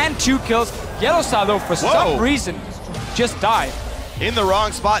well, and 2 kills. YellOwStaR, though, for some reason, just died. In the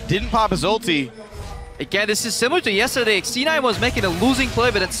wrong spot, didn't pop his ulti. Again, this is similar to yesterday. C9 was making a losing play,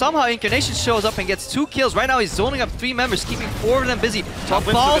 but then somehow Incamation shows up and gets 2 kills. Right now, he's zoning up 3 members, keeping 4 of them busy.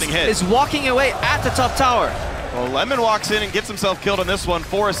 Balls is walking away at the top tower. Well, Lemon walks in and gets himself killed on this one.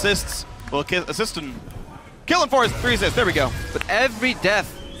 4 assists. Well, assisting. Killing 4 3 assists. There we go. But every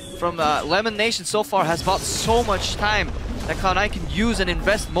death from LemonNation so far has bought so much time that Cloud9 can use and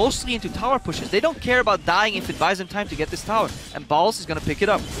invest mostly into tower pushes. They don't care about dying if it buys them time to get this tower. And Balls is going to pick it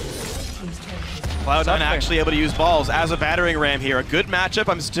up. Cloud9 actually able to use Balls as a battering ram here. A good matchup.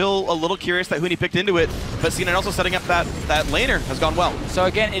 I'm still a little curious that Huni picked into it, but C9 also setting up that laner has gone well. So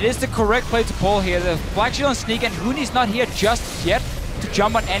again, it is the correct play to pull here. The Black Shield and Sneak, and Huni's not here just yet to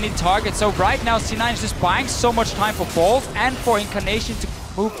jump on any target. So right now, C9 is just buying so much time for Balls and for Incamation to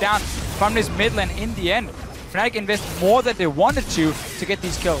move down from this mid lane in the end. Fnatic invest more than they wanted to get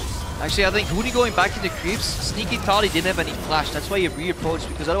these kills. Actually, I think Huni going back into creeps, Sneaky thought he didn't have any flash. That's why he re-approached,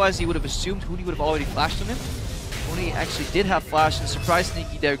 because otherwise he would have assumed Huni would have already flashed on him. Huni actually did have flash and surprised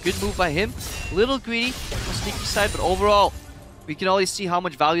Sneaky there. Good move by him. A little greedy on Sneaky's side, but overall, we can always see how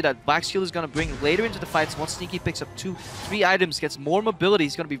much value that Black Shield is going to bring later into the fights. Once Sneaky picks up 2-3 items, gets more mobility,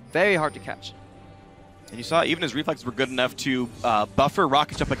 he's going to be very hard to catch. And you saw even his reflexes were good enough to buffer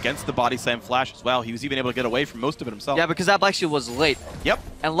Rocket up against the body slam flash as well. He was even able to get away from most of it himself. Yeah, because that Black Shield was late. Yep.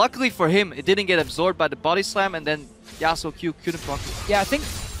 And luckily for him, it didn't get absorbed by the body slam, and then Yasuo Q couldn't proc it. Yeah, I think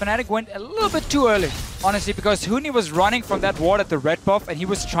Fnatic went a little bit too early, honestly, because Huni was running from that ward at the red buff, and he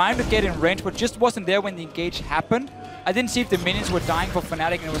was trying to get in range, but just wasn't there when the engage happened. I didn't see if the minions were dying for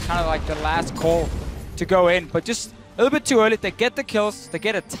Fnatic, and it was kind of like the last call to go in, but just a little bit too early. They get the kills, they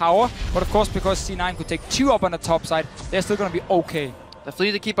get a tower, but of course, because C9 could take 2 up on the top side, they're still going to be okay. Definitely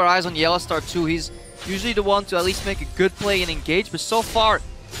need to keep our eyes on YellOwStaR too. He's usually the one to at least make a good play and engage, but so far,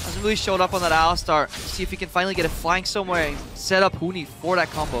 hasn't really showed up on that YellOwStaR. See if he can finally get a flank somewhere and set up Huni for that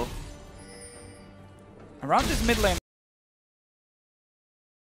combo. Around this mid lane,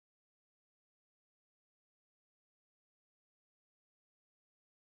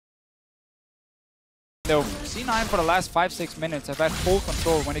 though, C9 for the last 5-6 minutes have had full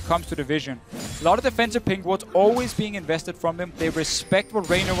control when it comes to the vision. A lot of defensive pink wards always being invested from them. They respect what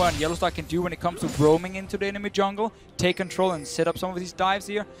Reignover and YellOwStaR can do when it comes to roaming into the enemy jungle, take control and set up some of these dives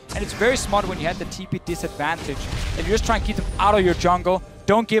here. And it's very smart when you have the TP disadvantage. If you just try and keep them out of your jungle,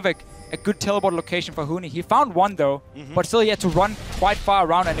 don't give a good teleport location for Huni. He found one though, but still he had to run quite far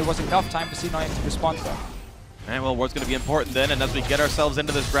around, and it was enough time for C9 to respond though. And well, ward's going to be important then, and as we get ourselves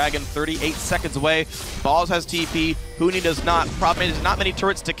into this dragon, 38 seconds away. Balls has TP, Huni does not. Problem is, not many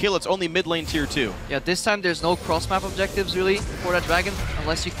turrets to kill, it's only mid lane tier 2. Yeah, this time there's no cross-map objectives really for that dragon,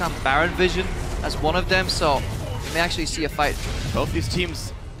 unless you count Baron Vision as one of them, so you may actually see a fight. Both these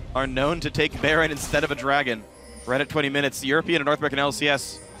teams are known to take Baron instead of a dragon. Right at 20 minutes, European and North American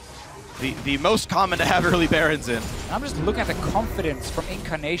LCS the most common to have early Barons in. I'm just looking at the confidence from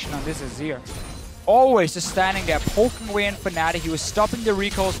Incamation on this Azir. Always just standing there, poking away in Fnatic. He was stopping the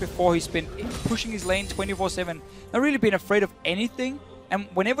recalls before. He's been pushing his lane 24/7. Not really been afraid of anything. And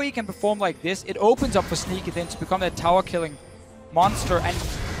whenever he can perform like this, it opens up for Sneaky then to become that tower-killing monster and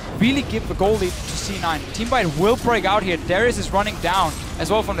really give the goal lead to C9. Teamfight will break out here. Darius is running down as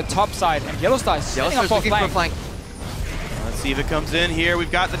well from the top side. And YellOwStaR is setting up for flank. Let's see if it comes in here.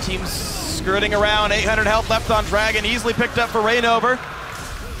 We've got the team skirting around. 800 health left on Dragon. Easily picked up for Reignover.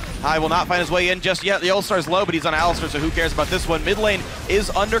 High will not find his way in just yet. The YellOwStaR's low, but he's on Alistar, so who cares about this one? Mid lane is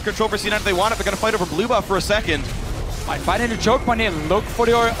under control for C9 if they want it. They're going to fight over blue buff for a second. Might find into choke point here. Look for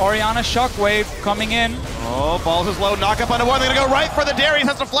the Orianna Shockwave coming in. Oh, Balls is low. Knock up onto one. They're going to go right for the Darius.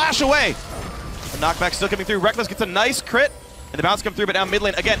 Has to flash away. The knockback still coming through. Rekkles gets a nice crit. And the bounce comes through, but now mid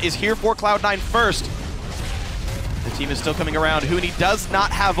lane, again, is here for Cloud9 first. The team is still coming around. Huni does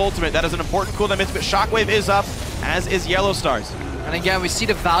not have ultimate. That is an important cooldown miss, but Shockwave is up, as is YellOwStaR's. And again, we see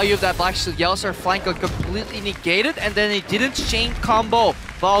the value of that Black Shield YellOwStaR flank got completely negated, and then he didn't chain combo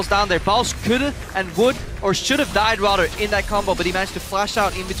Balls down there. Balls could have and would, or should have died rather, in that combo, but he managed to flash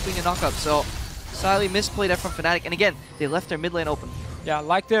out in between the knockup. So, slightly misplayed there from Fnatic. And again, they left their mid lane open. Yeah, I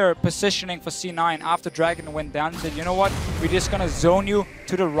like their positioning for C9 after Dragon went down. Said, you know what, we're just going to zone you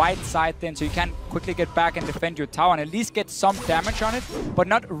to the right side then so you can quickly get back and defend your tower and at least get some damage on it, but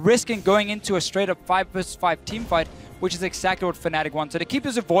not risking going into a straight up 5 versus 5 team fight, which is exactly what Fnatic wants. So they keep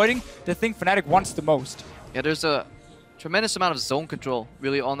us avoiding the thing Fnatic wants the most. Yeah, there's a tremendous amount of zone control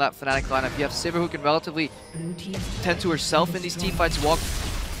really on that Fnatic lineup. You have Sivir who can relatively tend to herself in these team fights, walk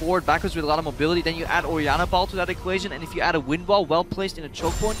forward, backwards with a lot of mobility. Then you add Orianna Ball to that equation, and if you add a Wind Wall well placed in a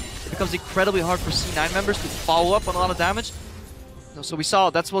choke point, it becomes incredibly hard for C9 members to follow up on a lot of damage. So we saw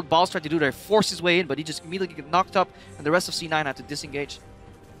that's what Balls tried to do there, force his way in, but he just immediately got knocked up, and the rest of C9 had to disengage.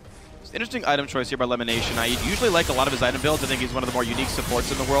 It's an interesting item choice here by LemonNation. I usually like a lot of his item builds. I think he's one of the more unique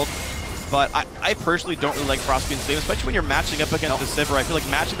supports in the world. But I personally don't really like Frostbeam Save, especially when you're matching up against the Sivir. I feel like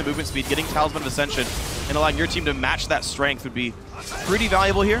matching the movement speed, getting Talisman of Ascension, and allowing your team to match that strength would be pretty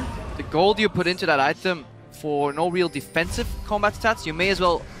valuable here. The gold you put into that item for no real defensive combat stats, you may as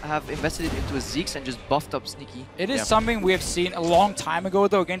well have invested it into a Zeke's and just buffed up Sneaky. It is something we have seen a long time ago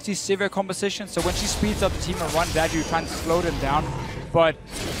though against these Sivir compositions. So when she speeds up the team and runs that, you're trying to slow them down. But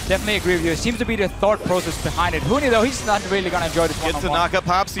definitely agree with you. It seems to be the thought process behind it. Huni though, he's not really going to enjoy this one-on-one. Gets the knock-up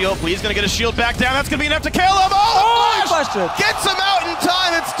Popsicle. He's going to get a shield back down. That's going to be enough to kill him. Oh, flash! Gets him out in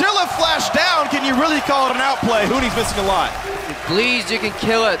time. It's still a flash down. Can you really call it an outplay? Huni's missing a lot. If it bleeds, you can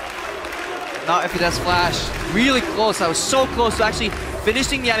kill it. Not if it has flash. Really close. I was so close to actually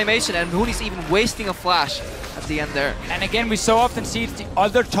finishing the animation, and Huni's even wasting a flash at the end there. And again, we so often see it's the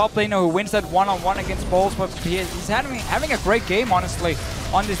other top laner who wins that one-on-one against Balls, but he's having a great game, honestly,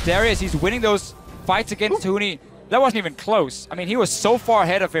 on this Darius. He's winning those fights against Huni. That wasn't even close. I mean, he was so far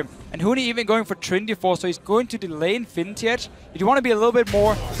ahead of him. And Huni even going for Trinity Force, so he's going to delay Infinity Edge. You want to be a little bit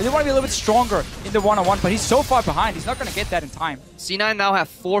more, you want to be a little bit stronger in the one-on-one, but he's so far behind, he's not going to get that in time. C9 now have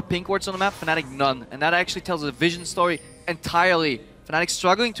 4 pink wards on the map, Fnatic none. And that actually tells a vision story entirely. Fnatic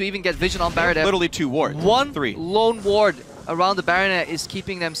struggling to even get vision on Baron. Literally 2 wards. One lone ward around the Baronet is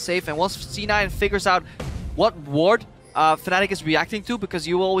keeping them safe. And once C9 figures out what ward Fnatic is reacting to, because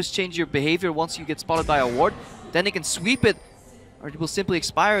you will always change your behavior once you get spotted by a ward, then they can sweep it, or it will simply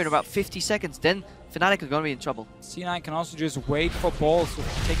expire in about 50 seconds. Then Fnatic is going to be in trouble. C9 can also just wait for Balls to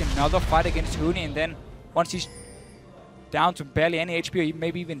take another fight against Huni, and then once he's down to barely any HP, or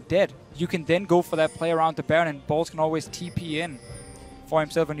maybe even dead, you can then go for that play around the Baron, and Balls can always TP in for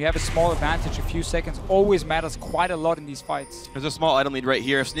himself, and you have a small advantage. A few seconds always matters quite a lot in these fights. There's a small item lead right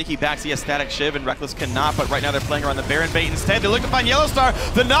here. If Sneaky backs, he has Static Shiv, and Rekkles cannot, but right now they're playing around the Baron bait instead. They look to find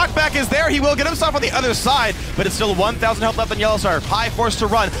YellOwStaR. The knockback is there. He will get himself on the other side, but it's still 1,000 health left on YellOwStaR. High force to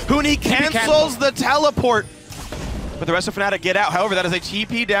run. Huni cancels the teleport, but the rest of Fnatic get out. However, that is a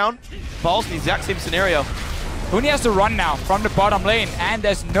TP down. Balls in the exact same scenario. Huni has to run now from the bottom lane, and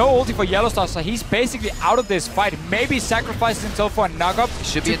there's no ulti for YellOwStaR, so he's basically out of this fight. Maybe sacrifices himself for a knockup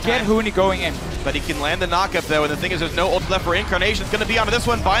to get Huni going in. But he can land the knockup though, and the thing is there's no ult left for Incarnation. It's going to be onto this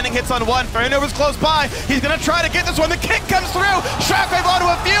one. Binding hits on one. Reignover's close by. He's going to try to get this one. The kick comes through. Shockwave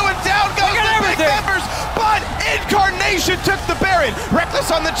onto a few, and down goes the big members. But Incarnation took the Baron.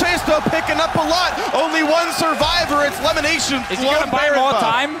 Rekkles on the chase though, picking up a lot. Only one survivor. It's LemonNation. Is he going to buy more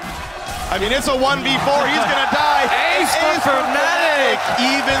time? I mean, it's a 1v4. He's going to die. Ace for Fnatic.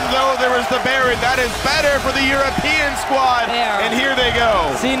 Even though there was the Baron, that is better for the European squad. And here they go.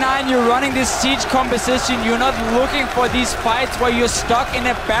 C9, you're running this siege composition. You're not looking for these fights where you're stuck in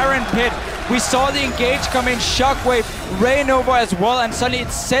a Baron pit. We saw the engage come in, Shockwave, Reignover as well, and suddenly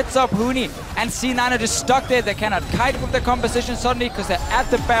it sets up Huni. And C9 are just stuck there. They cannot kite with the composition suddenly because they're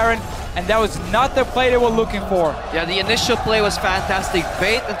at the Baron, and that was not the play they were looking for. Yeah, the initial play was fantastic.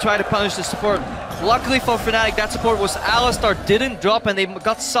 Bait and try to punish the support. Luckily for Fnatic, that support was YellOwStaR, didn't drop, and they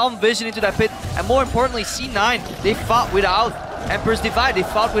got some vision into that pit. And more importantly, C9, they fought without Emperor's Divide. They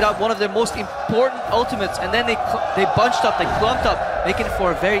fought without one of their most important ultimates, and then they bunched up, they clumped up, making it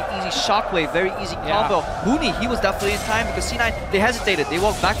for a very easy Shockwave, very easy combo. Huni, he was definitely in time because C9, they hesitated. They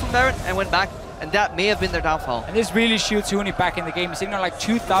walked back from Baron and went back, and that may have been their downfall. And this really shoots Huni back in the game. He's sitting on like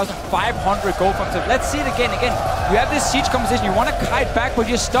 2,500 gold from himself. Let's see it again. You have this siege composition. You want to kite back, but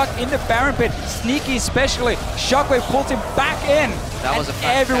you're stuck in the Baron pit. Sneaky especially. Shockwave pulls him back in. That was a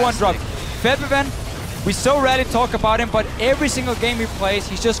everyone dropped. Febiven, we so rarely talk about him, but every single game he plays,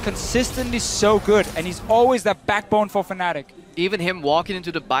 he's just consistently so good. And he's always that backbone for Fnatic. Even him walking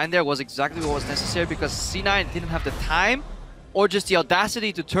into the bind there was exactly what was necessary because C9 didn't have the time or just the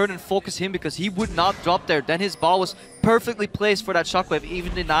audacity to turn and focus him because he would not drop there. Then his ball was perfectly placed for that Shockwave,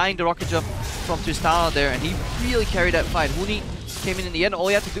 even denying the rocket jump from Tristana there, and he really carried that fight. Huni came in the end. All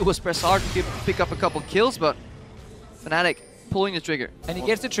he had to do was press hard to pick up a couple kills, but Fnatic pulling the trigger. And he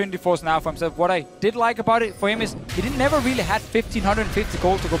gets the Trinity Force now for himself. What I did like about it for him is he never really had 1,550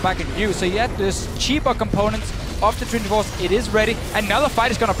 gold to go back and use, so he had this cheaper components of the Trinity Force. It is ready. Another fight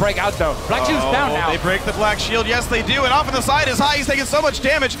is going to break out though. Black Shield's down now. They break the Black Shield. Yes, they do. And off on the side is High. He's taking so much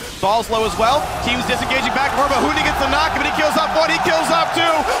damage. Ball's low as well. Team's disengaging back and forth, but Huni gets the knock, but he kills off one. He kills off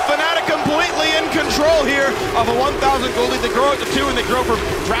two. Fnatic completely in control here of a 1,000 gold lead. They grow it to 2, and they grow for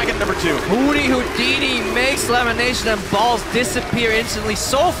Dragon number 2. Huni Houdini makes LemonNation, and balls disappear instantly.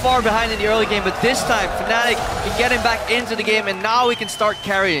 So far behind in the early game, but this time Fnatic can get him back into the game, and now we can start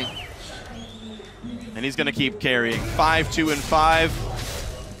carrying. And he's going to keep carrying. 5, 2, and 5.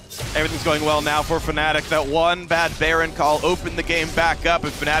 Everything's going well now for Fnatic. That one bad Baron call opened the game back up,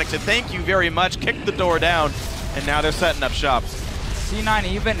 and Fnatic said thank you very much, kicked the door down, and now they're setting up shop. C9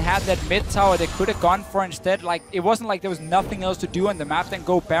 even had that mid tower they could have gone for instead. Like, it wasn't like there was nothing else to do on the map than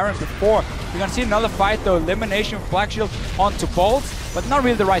go Baron before. We're going to see another fight though. LemonNation with Black Shield onto Bolts, but not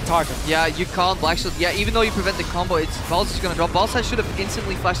really the right target. Yeah, you can't Black Shield. Yeah, even though you prevent the combo, Bolts is going to drop. Bolts should have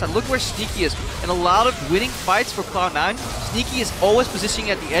instantly flashed out. Look where Sneaky is. In a lot of winning fights for Cloud9, Sneaky is always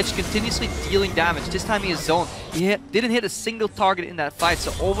positioning at the edge, continuously dealing damage. This time he is zoned. He didn't hit a single target in that fight.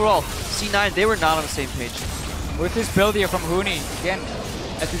 So overall, C9, they were not on the same page. With this build here from Huni, again,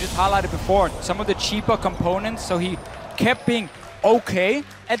 as we just highlighted before, some of the cheaper components, so he kept being okay,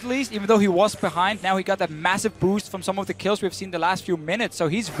 at least, even though he was behind. Now he got that massive boost from some of the kills we've seen the last few minutes, so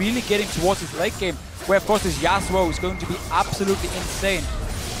he's really getting towards his late game, where of course this Yasuo is going to be absolutely insane.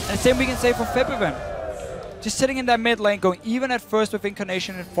 And the same we can say for Febiven. Just sitting in that mid lane, going even at first with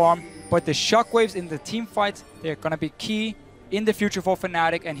Incamation and farm, but the Shockwaves in the team fights, they're going to be key in the future for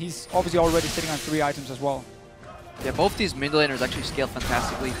Fnatic, and he's obviously already sitting on 3 items as well. Yeah, both these mid laners actually scale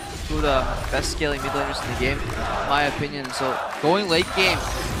fantastically. Two of the best scaling mid laners in the game, in my opinion. So going late game,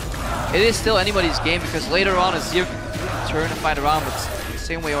 it is still anybody's game because later on it's your turn to fight around, but the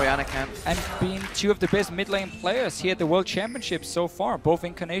same way Orianna can. And being 2 of the best mid lane players here at the World Championships so far, both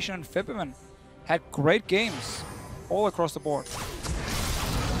Incamation and Febiven had great games all across the board.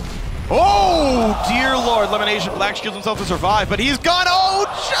 Oh, dear Lord. LemonNation Black shields himself to survive, but he's gone,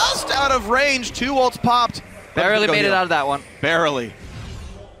 just out of range. 2 ults popped. Barely made it out of that one. Barely.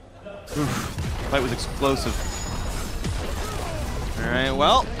 Oof. Fight was explosive. All right,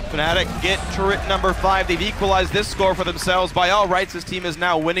 well, Fnatic get turret number 5. They've equalized this score for themselves. By all rights, this team is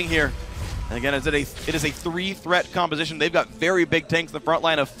now winning here. And again, it is a 3-threat composition. They've got very big tanks in the front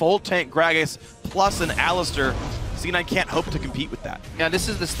line, a full tank Gragas plus an YellOwStaR. C9 can't hope to compete with that. Yeah, this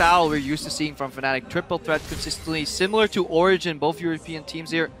is the style we're used to seeing from Fnatic. Triple threat consistently, similar to Origin, both European teams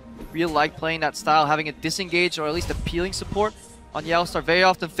here. Really like playing that style, having a disengage or at least appealing support on YellOwStaR. Very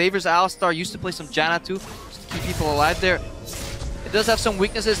often favors YellOwStaR. Used to play some Janna too, just to keep people alive there. It does have some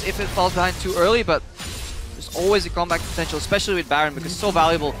weaknesses if it falls behind too early, but there's always a comeback potential, especially with Baron, because it's so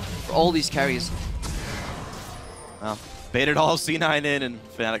valuable for all these carries. Well, baited all C9 in, and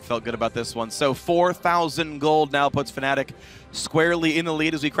Fnatic felt good about this one. So 4,000 gold now puts Fnatic squarely in the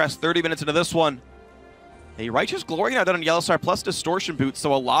lead as we crest 30 minutes into this one. A Righteous Glory now done on YellOwStaR plus Distortion Boots,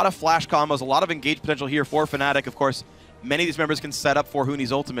 so a lot of flash combos, a lot of engage potential here for Fnatic. Of course, many of these members can set up for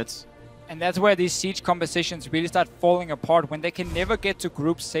Huni's ultimates. And that's where these siege compositions really start falling apart, when they can never get to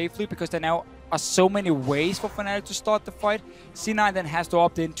groups safely because there now are so many ways for Fnatic to start the fight. C9 then has to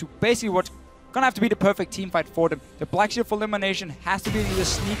opt into basically what's gonna have to be the perfect team fight for them. The Black Shield for LemonNation has to be either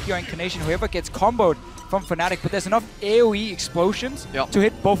Sneaky or Incamation, whoever gets comboed from Fnatic, but there's enough AoE explosions to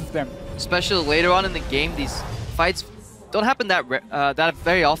hit both of them. especially later on in the game, these fights don't happen that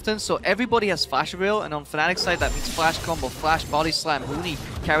very often, so everybody has flash reveal, and on Fnatic's side that means flash combo, flash body slam, Huni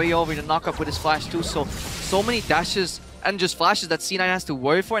carry over the knock up with his flash too, so many dashes and just flashes that C9 has to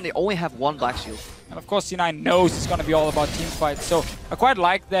worry for, and they only have one black shield. And of course C9 knows it's going to be all about team fights, so I quite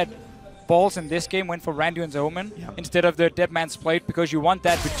like that Balls in this game went for Randy and Omen instead of the Dead Man's Plate, because you want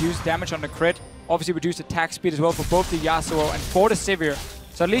that reduced damage on the crit, obviously reduced attack speed as well for both the Yasuo and for the Sivir.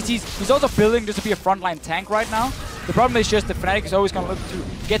 So at least he's also building just to be a frontline tank right now. The problem is just that Fnatic is always going to look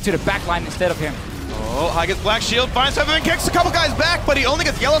to get to the backline instead of him. Oh, High gets Black Shield, finds Febiven, kicks a couple guys back, but he only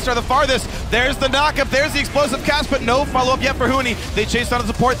gets YellOwStaR the farthest. There's the knock-up, there's the explosive cast, but no follow-up yet for Huni. They chase down the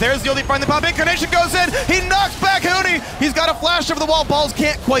support, there's the only find the pop. Incamation goes in, he knocks back Huni. He's got a flash over the wall, Balls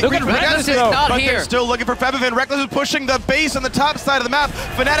can't quite reach Rekkles is not here. They're still looking for Febiven. Rekkles is pushing the base on the top side of the map.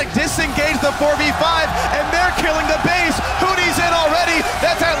 Fnatic disengage the 4v5, and they're killing the base. Huni's in already,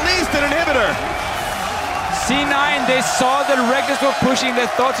 that's at least an inhibitor. C9, they saw that Rekkles were pushing. They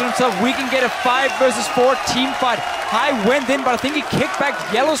thought to themselves, we can get a 5 versus 4 team fight. High went in, but I think he kicked back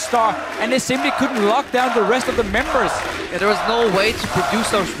YellOwStaR, and they simply couldn't lock down the rest of the members. Yeah, there was no way to produce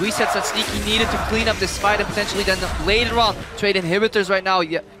those resets that Sneaky needed to clean up this fight and potentially then later on trade inhibitors right now.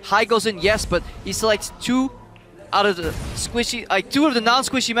 Yeah, High goes in, yes, but he selects 2 out of the squishy, like 2 of the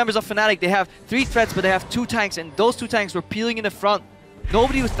non-squishy members of Fnatic. They have 3 threats, but they have 2 tanks, and those 2 tanks were peeling in the front.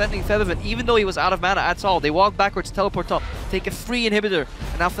 Nobody was threatening Febiven, even though he was out of mana at all. They walk backwards, teleport top, take a free inhibitor,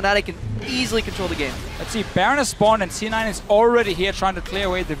 and now Fnatic can easily control the game. Let's see, Baron has spawned, and C9 is already here trying to clear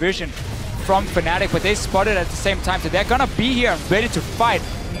away the vision from Fnatic, but they spotted at the same time, so they're gonna be here ready to fight.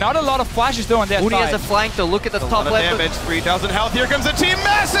 Not a lot of flashes though on their Huni side. has a flank to look at the top left. Damage, 3,000 health. Here comes a team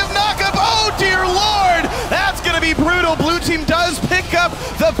massive knockup. Oh dear lord, that's gonna be brutal. Blue team does pick up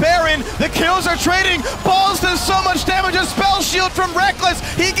the Baron. The kills are trading. Balls does so much damage. A spell shield from Rekkles.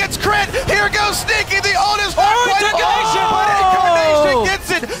 He gets crit. Here goes Sneaky. The ult is not quite Incamation! but Incamation gets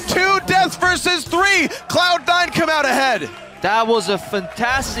it. 2 deaths versus 3. Cloud9 come out ahead. That was a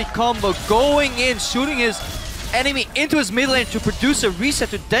fantastic combo, going in, shooting his enemy into his mid lane to produce a reset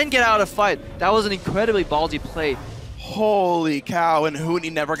to then get out of fight. That was an incredibly ballsy play. Holy cow, and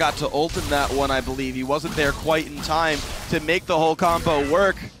Huni never got to ult in that one, I believe. He wasn't there quite in time to make the whole combo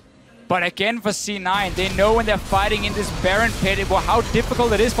work. But again for C9, they know when they're fighting in this Baron pit how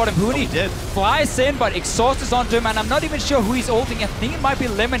difficult it is for them. Huni flies in, but exhaust is onto him, and I'm not even sure who he's ulting. I think it might be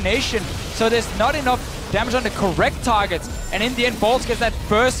LemonNation, so there's not enough damage on the correct targets. And in the end, Balls gets that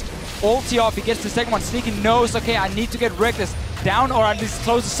first ulti off, he gets the second one. Sneaky knows, okay, I need to get Rekkles down or at least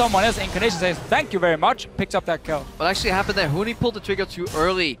close to someone else. Incamation says, thank you very much, picks up that kill. What actually happened there, Huni pulled the trigger too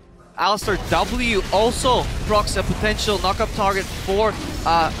early. YellOwStaR W also procs a potential knockup target for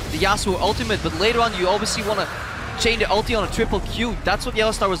the Yasuo ultimate, but later on you obviously want to chain the ulti on a triple Q. That's what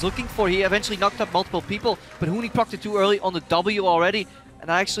YellOwStaR was looking for. He eventually knocked up multiple people, but Huni procced it too early on the W already, and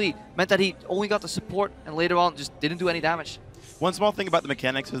that actually meant that he only got the support and later on just didn't do any damage. One small thing about the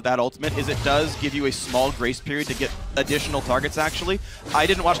mechanics of that ultimate is it does give you a small grace period to get additional targets, actually. I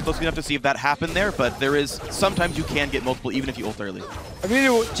didn't watch closely enough to see if that happened there, but there is, sometimes you can get multiple even if you ult early. I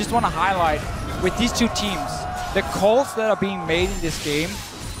really just want to highlight, with these 2 teams, the calls that are being made in this game,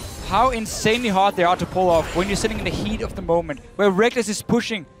 how insanely hard they are to pull off when you're sitting in the heat of the moment, where Rekkles is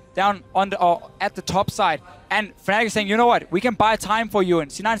pushing down on the, at the top side, and Fnatic is saying, you know what, we can buy time for you,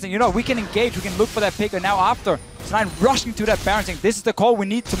 and C9 is saying, you know what, we can engage, we can look for that pick, and now after, C9 rushing to that Baron saying, this is the call we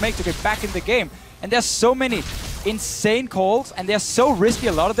need to make to get back in the game. And there's so many insane calls, and they're so risky,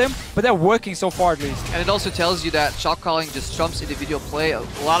 a lot of them, but they're working so far at least. And it also tells you that shot calling just trumps individual play. A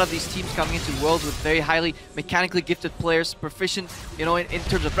lot of these teams coming into Worlds with very highly mechanically gifted players, proficient, you know, in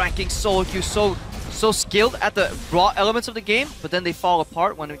terms of ranking, solo queue, so skilled at the raw elements of the game, but then they fall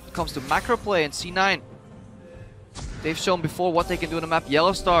apart when it comes to macro play. And C9, they've shown before what they can do on the map.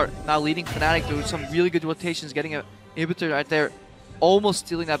 YellOwStaR now leading Fnatic through some really good rotations, getting an inhibitor right there, almost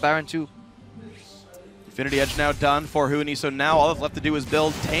stealing that Baron too. Infinity Edge now done for Huni, so now all that's left to do is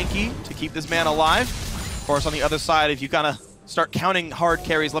build tanky to keep this man alive. Of course, on the other side, if you kind of start counting hard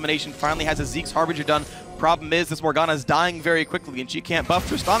carries, LemonNation finally has a Zeke's Harbinger done. Problem is, this Morgana is dying very quickly, and she can't buff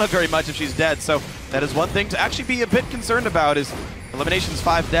Tristana very much if she's dead, so that is one thing to actually be a bit concerned about, is LemonNation's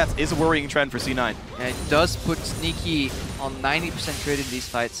 5 deaths is a worrying trend for C9. Yeah, it does put Sneaky on 90% crit in these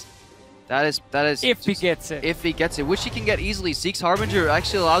fights. That is if he gets it. If he gets it, which he can get easily. Zeke's Harbinger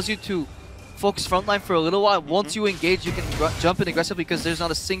actually allows you to focus frontline for a little while. Once you engage, you can jump in aggressively because there's not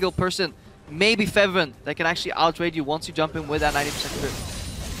a single person, maybe Febiven, that can actually outrate you once you jump in with that 90%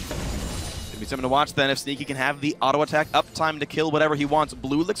 crit. Gonna be something to watch then if Sneaky can have the auto attack uptime to kill whatever he wants.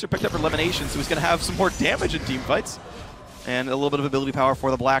 Blue Elixir picked up for LemonNation, so he's gonna have some more damage in team fights. and a little bit of ability power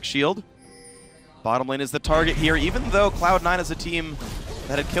for the Black Shield. Bottom lane is the target here. Even though Cloud9 is a team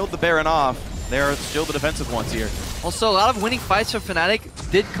that had killed the Baron off, they're still the defensive ones here. Also, a lot of winning fights for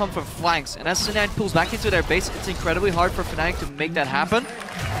Fnatic did come from flanks, and as C9 pulls back into their base, it's incredibly hard for Fnatic to make that happen.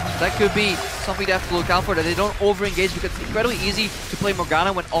 That could be something they have to look out for, that they don't over-engage, because it's incredibly easy to play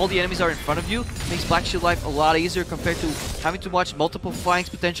Morgana when all the enemies are in front of you. It makes Black Shield life a lot easier compared to having to watch multiple flanks,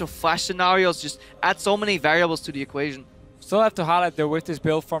 potential flash scenarios, just add so many variables to the equation. Still have to highlight though with this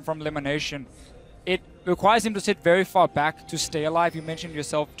build from LemonNation, it requires him to sit very far back to stay alive. You mentioned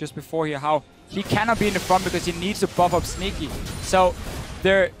yourself just before here how he cannot be in the front because he needs to buff up Sneaky. So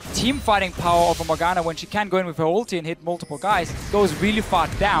their team fighting power of a Morgana, when she can go in with her ulti and hit multiple guys, goes really far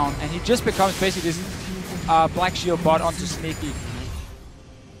down, and he just becomes basically this Black Shield bot onto Sneaky.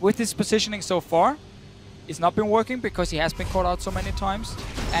 With his positioning so far, it's not been working because he has been caught out so many times.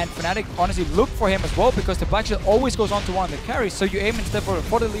 And Fnatic honestly look for him as well because the Black Shield always goes on to one of the carries. So you aim instead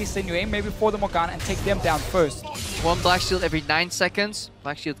for the Lee Sin, you aim maybe for the Morgana and take them down first. One Black Shield every 9 seconds.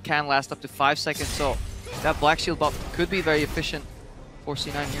 Black Shield can last up to 5 seconds, so that Black Shield buff could be very efficient for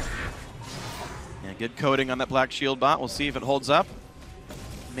C9 here. Yeah, good coding on that Black Shield bot. We'll see if it holds up.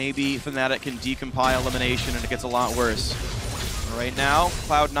 Maybe Fnatic can decompile elimination and it gets a lot worse. Right now,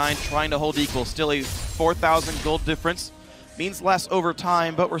 Cloud9 trying to hold equal. Still a 4,000 gold difference. Means less over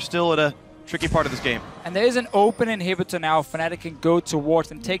time, but we're still at a tricky part of this game. And there is an open inhibitor now Fnatic can go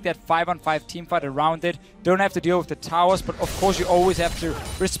towards and take that 5-on-5 teamfight around it. Don't have to deal with the towers, but of course you always have to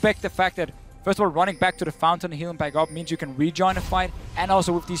respect the fact that, first of all, running back to the fountain and healing back up means you can rejoin a fight. And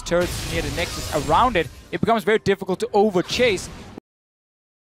also with these turrets near the nexus around it, it becomes very difficult to over-chase.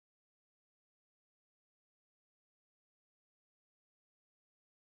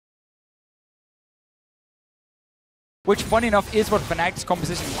 Which, funny enough, is what Fnatic's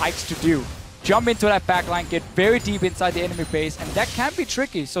composition likes to do. Jump into that backline, get very deep inside the enemy base, and that can be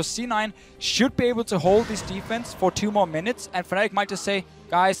tricky. So C9 should be able to hold this defense for 2 more minutes, and Fnatic might just say,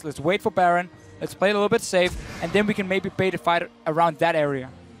 guys, let's wait for Baron, let's play a little bit safe, and then we can maybe bait a fight around that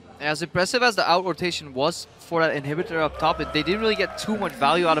area. As impressive as the out rotation was for that inhibitor up top, they didn't really get too much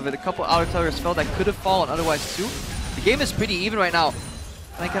value out of it. A couple outer towers fell that could have fallen otherwise too. The game is pretty even right now.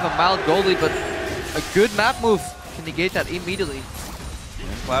 Fnatic have a mild goal lead, but a good map move can negate that immediately.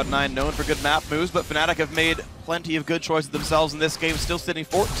 Cloud9 known for good map moves, but Fnatic have made plenty of good choices themselves in this game, still sitting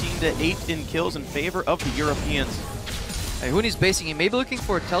 14-8 in kills in favor of the Europeans. Huni's basing, he may be looking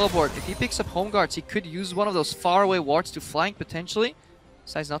for a teleport. If he picks up home guards, he could use one of those faraway wards to flank potentially.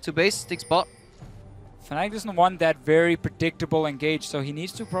 Decides not to base, sticks bot. Fnatic doesn't want that very predictable engage, so he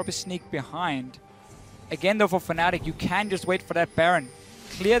needs to probably sneak behind. Again though, for Fnatic, you can just wait for that Baron.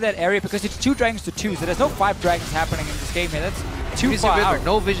 Clear that area because it's 2 dragons to 2, so there's no 5 dragons happening in this game here. That's too far out.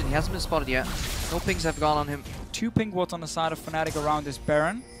 No vision, he hasn't been spotted yet. No pings have gone on him. 2 ping wards on the side of Fnatic around this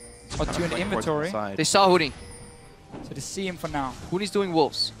Baron. Or 2 in the inventory. They saw Huni. So they see him for now. Huni's doing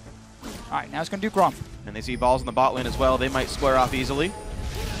wolves. Alright, now he's going to do Grump. And they see balls in the bot lane as well. They might square off easily.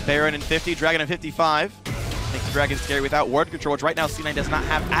 Baron in 50, Dragon in 55. Makes the Dragon scary without ward control, which right now C9 does not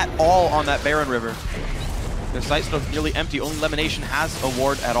have at all on that Baron River. Their site still nearly empty. Only LemonNation has a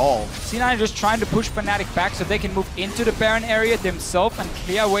ward at all. C9 are just trying to push Fnatic back so they can move into the Baron area themselves and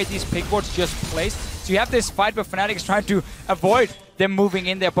clear away these pig wards just placed. So you have this fight where Fnatic is trying to avoid them moving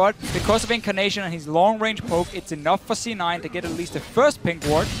in there, but because of Incamation and his long-range poke, it's enough for C9 to get at least the first pink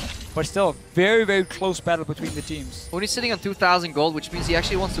ward. But still, a very, very close battle between the teams. Huni's sitting on 2,000 gold, which means he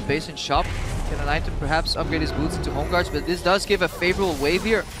actually wants to base and shop. Get an item, perhaps upgrade his boots into home guards, but this does give a favorable wave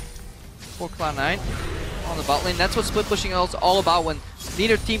here for Cloud9. On the bot lane. That's what split pushing is all about, when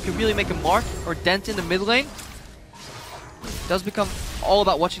neither team can really make a mark or dent in the mid lane. It does become all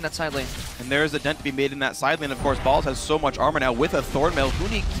about watching that side lane. And there is a dent to be made in that side lane. Of course, Balls has so much armor now with a Thornmail.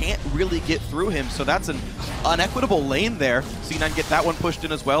 Huni can't really get through him, so that's an unequitable lane there. C9 get that one pushed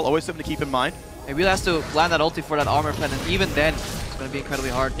in as well. Always something to keep in mind. He really has to land that ulti for that armor pen, and even then, it's going to be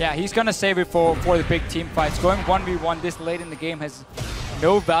incredibly hard. Yeah, he's going to save it for the big team fights. Going 1v1 this late in the game has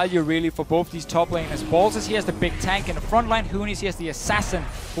no value really for both these top laners. Balls is he has the big tank in the front line. Huni's he has the assassin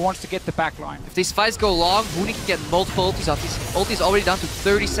who wants to get the back line. If these fights go long, Huni can get multiple ultis off. His ulti is already down to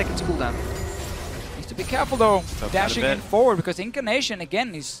 30 seconds cooldown. Needs to be careful though, dashing in forward, because Incamation,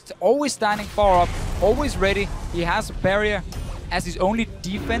 again, he's always standing far up, always ready. He has a barrier as his only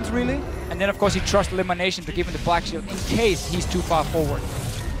defense really. And then of course he trusts LemonNation to give him the Black Shield in case he's too far forward.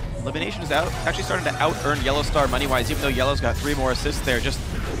 LemonNation is actually starting to out-earn YellOwStaR money-wise, even though Yellow's got 3 more assists there. Just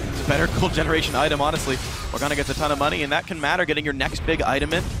it's a better gold generation item, honestly. Morgana gets a ton of money, and that can matter, getting your next big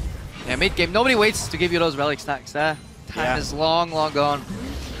item in. Yeah, mid-game, nobody waits to give you those relic stacks. That time is long, long gone.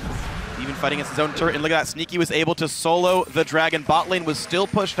 Febiven fighting against his own turret, and look at that. Sneaky was able to solo the dragon. Bot lane was still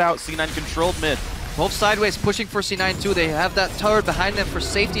pushed out. C9 controlled mid. Both sideways pushing for C9 too. They have that turret behind them for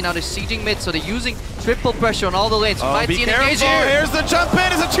safety. Now they're sieging mid, so they're using triple pressure on all the lanes. Oh, be careful. Here's the jump in.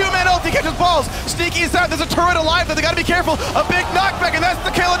 It's a two-man ult. He catches balls. Sneaky's out. There's a turret alive, though. They got to be careful. A big knockback, and that's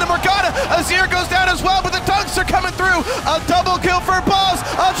the kill into Morgana. Azir goes down as well, but the dunks are coming through. A double kill for Balls.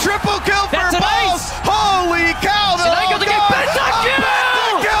 A triple kill for Balls. Holy cow. C9 going to get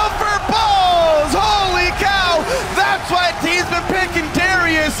kill for Balls. Holy cow. That's why he's been picking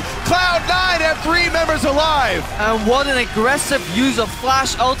Darius. Cloud9 have 3 members alive. And what an aggressive use of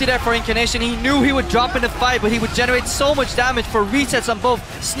flash ulti there for Incamation. He knew he would drop in the fight, but he would generate so much damage for resets on both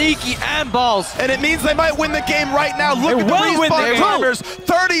Sneaky and Balls. And it means they might win the game right now. Look at the respawn timers.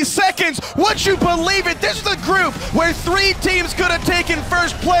 30 seconds. Would you believe it? This is the group where 3 teams could have taken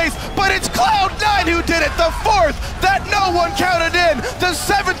first place, but it's Cloud9 who did it. The 4th that no one counted in. The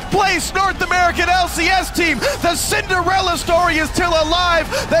 7th place North American LCS team. The Cinderella story is still alive.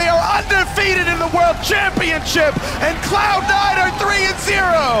 They are undefeated in the World Championship, and Cloud9 are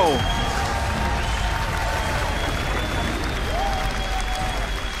 3-0.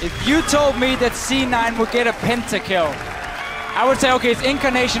 If you told me that C9 would get a pentakill, I would say, okay, it's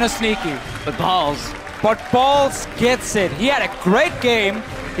Incarnation or Sneaky. But Balls. But Balls gets it. He had a great game.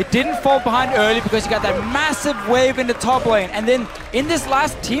 He didn't fall behind early because he got that massive wave in the top lane. And then in this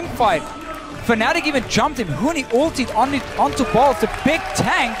last team fight, Fnatic even jumped him. Huni ulted onto Balls, the big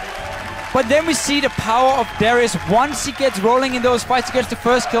tank. But then we see the power of Darius. Once he gets rolling in those fights, he gets the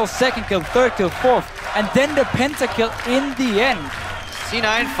first kill, second kill, third kill, fourth, and then the pentakill in the end.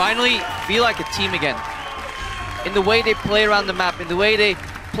 C9 finally feel like a team again. In the way they play around the map, in the way they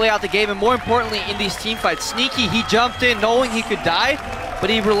play out the game, and more importantly, in these team fights. Sneaky, he jumped in knowing he could die, but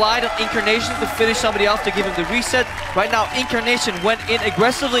he relied on Incarnation to finish somebody off to give him the reset. Right now, Incarnation went in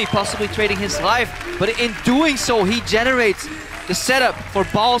aggressively, possibly trading his life, but in doing so, he generates the setup for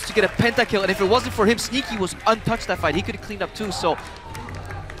Balls to get a pentakill, and if it wasn't for him, Sneaky was untouched that fight. He could have cleaned up too, so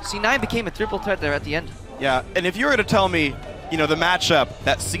C9 became a triple threat there at the end. Yeah, and if you were to tell me, you know, the matchup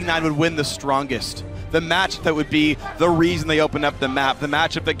that C9 would win the strongest, the match that would be the reason they opened up the map, the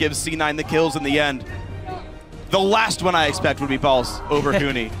matchup that gives C9 the kills in the end, the last one I expect would be Balls over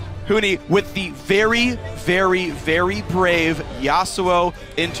Huni. Huni with the very, very, very brave Yasuo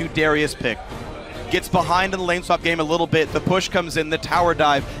into Darius pick. Gets behind in the lane swap game a little bit, the push comes in, the tower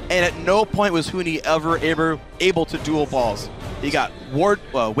dive, and at no point was Huni ever able to duel Balls. He got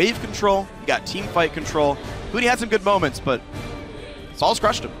wave control, he got team fight control. Huni had some good moments, but Balls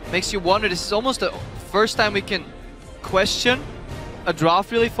crushed him. Makes you wonder, this is almost the first time we can question a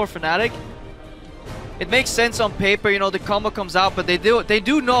draft really for Fnatic. It makes sense on paper, you know, the combo comes out, but they do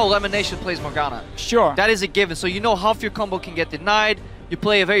know LemonNation plays Morgana. Sure. That is a given, so you know half your combo can get denied, you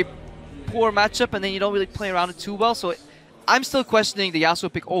play a very poor matchup, and then you don't really play around it too well, so I'm still questioning the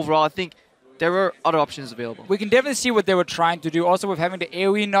Yasuo pick overall. I think there were other options available. We can definitely see what they were trying to do, also with having the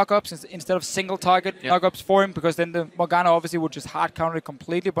AoE knockups instead of single target knockups for him, because then the Morgana obviously would just hard counter it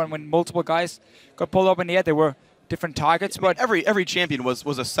completely, but when multiple guys got pulled up in the air, they were different targets. I mean, but every champion was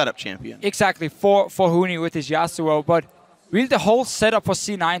a setup champion. Exactly, for Huni with his Yasuo, but really the whole setup for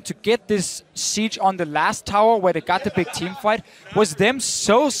C9 to get this siege on the last tower where they got the big team fight was them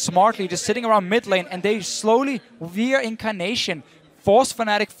so smartly just sitting around mid lane, and they slowly, via Incarnation, forced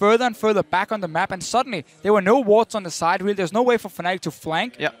Fnatic further and further back on the map, and suddenly there were no wards on the side. Really, there's no way for Fnatic to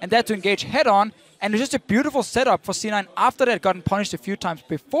flank, and they had to engage head on, and it was just a beautiful setup for C9 after they had gotten punished a few times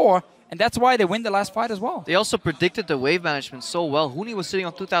before. And that's why they win the last fight as well. They also predicted the wave management so well. Huni was sitting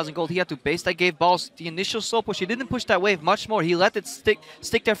on 2,000 gold. He had to base. That gave Balls the initial slow push. He didn't push that wave much more. He let it stick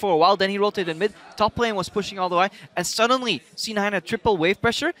there for a while. Then he rotated mid. Top lane was pushing all the way. And suddenly, C9 had triple wave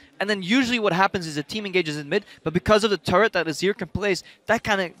pressure. And then usually what happens is the team engages in mid. But because of the turret that Azir can place, that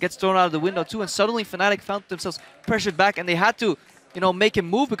kind of gets thrown out of the window too. And suddenly, Fnatic found themselves pressured back. And they had to, you know, make him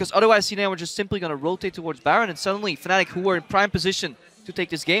move, because otherwise C9 were just simply going to rotate towards Baron. And suddenly, Fnatic, who were in prime position to take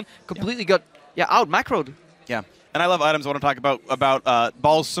this game, completely got out macroed. Yeah, and I love items. I want to talk about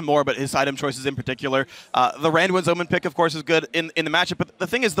Balls some more, but his item choices in particular. The Randuin's Omen pick, of course, is good in the matchup. But the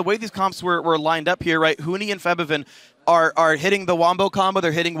thing is, the way these comps were lined up here, right? Huni and Febiven are hitting the wombo combo.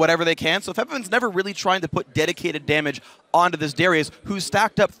 They're hitting whatever they can. So Febiven's never really trying to put dedicated damage onto this Darius, who's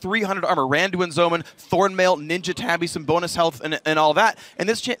stacked up 300 armor. Randuin's Omen, Thornmail, Ninja Tabby, some bonus health, and all that. And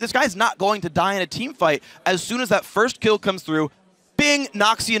this guy's not going to die in a team fight. As soon as that first kill comes through, bing,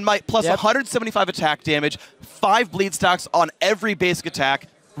 Noxian Might, plus 175 attack damage, 5 bleed stacks on every basic attack,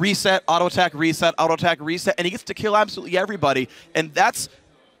 reset, auto attack, reset, and he gets to kill absolutely everybody. And that's,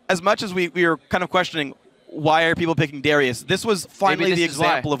 as much as we are kind of questioning why are people picking Darius? This was finally the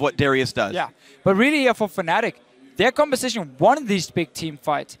example of what Darius does. Yeah, but really for Fnatic, their composition won these big team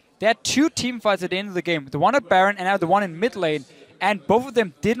fights. They had 2 team fights at the end of the game, the one at Baron and now the one in mid lane, and both of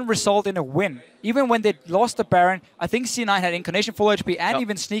them didn't result in a win. Even when they lost the Baron, I think C9 had Incamation full HP, and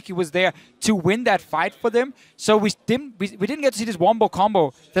even Sneaky was there to win that fight for them. So we didn't get to see this wombo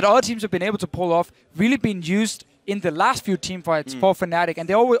combo that other teams have been able to pull off, really been used in the last few team fights for Fnatic, and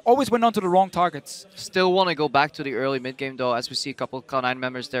they always went on to the wrong targets. Still want to go back to the early mid game though, as we see a couple of Cloud9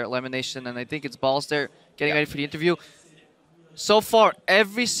 members there at LemonNation, and I think it's Balls there getting ready for the interview. So far,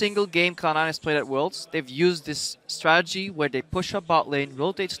 every single game Cloud9 has played at Worlds, they've used this strategy where they push up bot lane,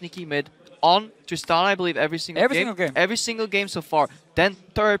 rotate Sneaky mid, on Tristana, I believe, every single game. Every single game so far. Then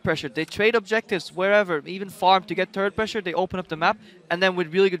turret pressure. They trade objectives wherever, even farm to get turret pressure. They open up the map, and then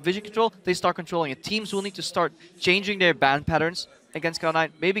with really good vision control, they start controlling it. Teams will need to start changing their ban patterns against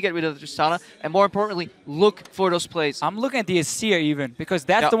Cloud9, maybe get rid of the Tristana, and more importantly, look for those plays. I'm looking at the Azir even, because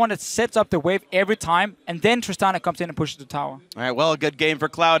that's the one that sets up the wave every time, and then Tristana comes in and pushes the tower. All right, well, a good game for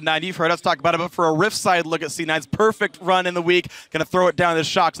Cloud9. You've heard us talk about it, but for a Rift side look at C9's perfect run in the week, gonna throw it down to the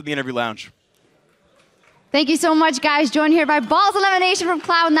Shocks in the interview lounge. Thank you so much, guys. Joined here by Balls Elimination from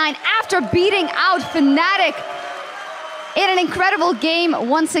Cloud9 after beating out Fnatic in an incredible game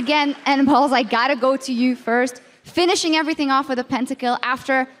once again. And Balls, I gotta go to you first. Finishing everything off with a pentakill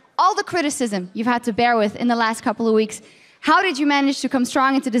after all the criticism you've had to bear with in the last couple of weeks. How did you manage to come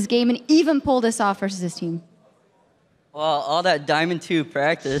strong into this game and even pull this off versus this team? Well, all that Diamond 2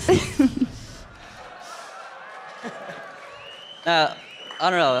 practice. I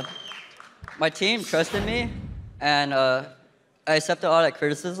don't know. My team trusted me, and I accepted all that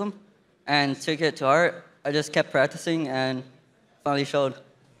criticism and took it to heart. I just kept practicing and finally showed.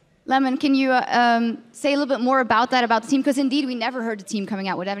 Lemon, can you say a little bit more about that, about the team? Because indeed, we never heard the team coming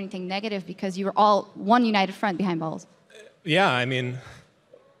out with anything negative because you were all one united front behind Balls. Yeah, I mean,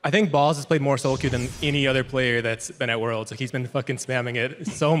 I think Balls has played more solo queue than any other player that's been at Worlds. Like, he's been fucking spamming it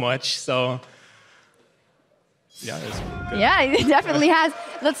so much, so... Yeah, it's good. Yeah, it definitely has.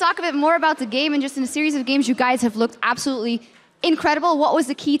 Let's talk a bit more about the game, and just in a series of games, you guys have looked absolutely incredible. What was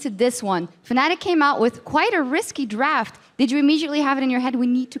the key to this one? Fnatic came out with quite a risky draft. Did you immediately have it in your head, we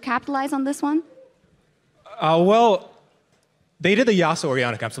need to capitalize on this one? Well, they did the Yasuo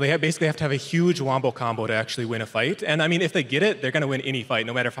Orianna comp, so they basically have to have a huge wombo combo to actually win a fight. And I mean, if they get it, they're going to win any fight,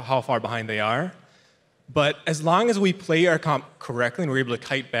 no matter how far behind they are. But as long as we play our comp correctly and we're able to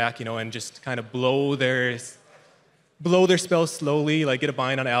kite back, you know, and just kind of blow their spells slowly, like get a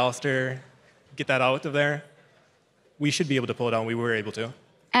bind on LemonNation, get that out of there, we should be able to pull it out. We were able to.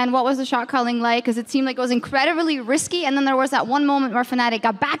 And what was the shot calling like? Because it seemed like it was incredibly risky, and then there was that one moment where Fnatic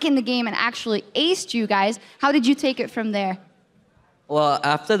got back in the game and actually aced you guys. How did you take it from there? Well,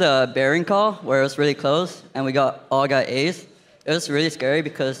 after the Baron call, where it was really close, and we all got aced, it was really scary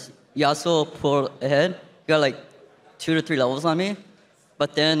because Yasuo pulled ahead. He got like 2 to 3 levels on me.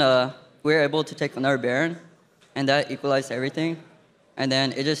 But then we were able to take another Baron, and that equalized everything. And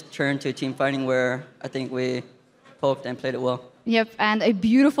then it just turned to team fighting where I think we poked and played it well. Yep, and a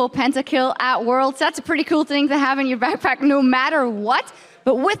beautiful pentakill at Worlds. That's a pretty cool thing to have in your backpack no matter what.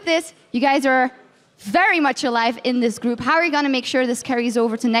 But with this, you guys are very much alive in this group. How are you going to make sure this carries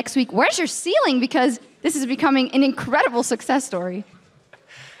over to next week? Where's your ceiling? Because this is becoming an incredible success story.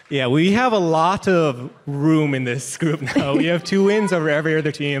 Yeah, we have a lot of room in this group now. We have 2 wins over every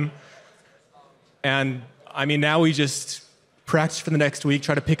other team. And I mean, now we just practice for the next week,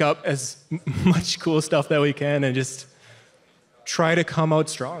 try to pick up as much cool stuff that we can, and just try to come out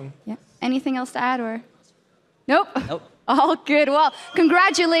strong. Yeah. Anything else to add, or? Nope. Nope. All good. Well,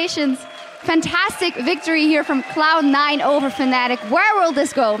 congratulations. Fantastic victory here from Cloud9 over Fnatic. Where will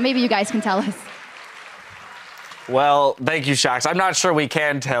this go? Maybe you guys can tell us. Well, thank you, Shocks. I'm not sure we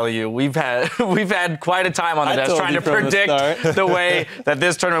can tell you. We've had quite a time on the desk trying to predict the way that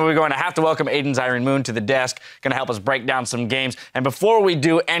this tournament we're going to have to welcome Aiden's Iron Moon to the desk, going to help us break down some games. And before we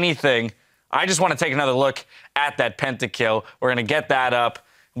do anything, I just want to take another look at that pentakill. We're going to get that up.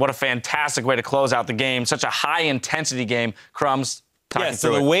 What a fantastic way to close out the game. Such a high-intensity game. Crumbs, yeah,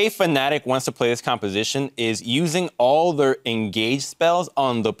 so the way Fnatic wants to play this composition is using all their engaged spells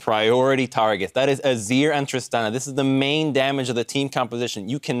on the priority targets. That is Azir and Tristana. This is the main damage of the team composition.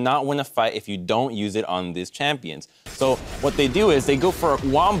 You cannot win a fight if you don't use it on these champions. So what they do is they go for a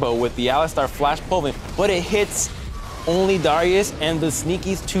wombo with the YellOwStaR flash pulling, but it hits only Darius, and the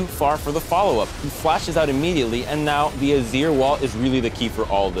Sneaky's too far for the follow-up. He flashes out immediately, and now the Azir wall is really the key for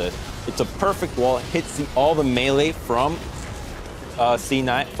all this. It's a perfect wall. It hits all the melee from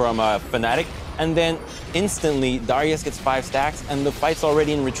C9, from Fnatic, and then instantly Darius gets 5 stacks, and the fight's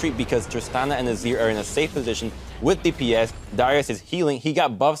already in retreat because Tristana and Azir are in a safe position with DPS. Darius is healing. He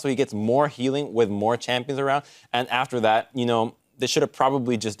got buffed, so he gets more healing with more champions around. And after that, you know, they should have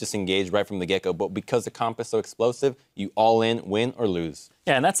probably just disengaged right from the get-go. But because the comp is so explosive, you all in, win or lose.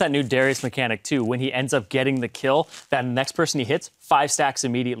 Yeah, and that's that new Darius mechanic, too. When he ends up getting the kill, that next person he hits, 5 stacks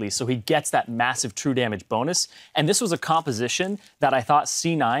immediately. So he gets that massive true damage bonus. And this was a composition that I thought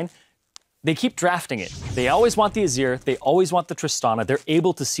C9, they keep drafting it. They always want the Azir. They always want the Tristana. They're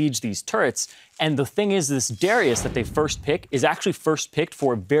able to siege these turrets. And the thing is, this Darius that they first pick is actually first picked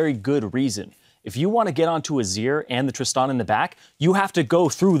for a very good reason. If you want to get onto Azir and the Tristana in the back, you have to go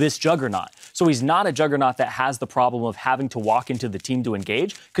through this Juggernaut. So he's not a Juggernaut that has the problem of having to walk into the team to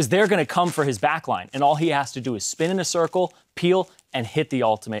engage, because they're going to come for his backline. And all he has to do is spin in a circle, peel, and hit the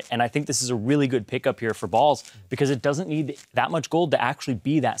ultimate. And I think this is a really good pickup here for Balls, because it doesn't need that much gold to actually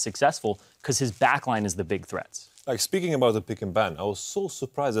be that successful, because his backline is the big threats. Like, speaking about the pick and ban, I was so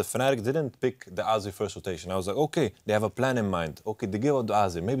surprised that Fnatic didn't pick the Azir first rotation. I was like, okay, they have a plan in mind. Okay, they give out the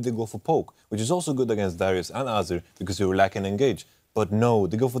Azir. Maybe they go for poke, which is also good against Darius and Azir because you're lacking engage. But no,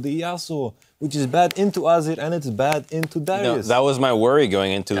 they go for the Yasuo, which is bad into Azir and it's bad into Darius. No, that was my worry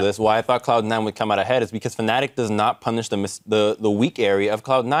going into this. Why I thought Cloud9 would come out ahead is because Fnatic does not punish the weak area of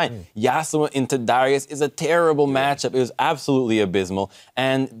Cloud9. Yasuo into Darius is a terrible matchup. It was absolutely abysmal.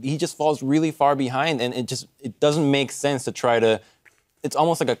 And he just falls really far behind. And it doesn't make sense to try to... It's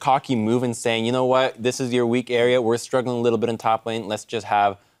almost like a cocky move in saying, you know what, this is your weak area. We're struggling a little bit in top lane. Let's just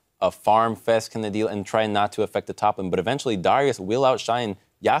have a farm fest kind of deal and try not to affect the top lane. But eventually, Darius will outshine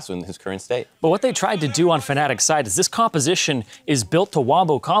Yasuo in his current state. But what they tried to do on Fnatic's side is this composition is built to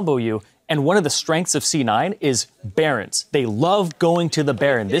wombo combo you, and one of the strengths of C9 is Barons. They love going to the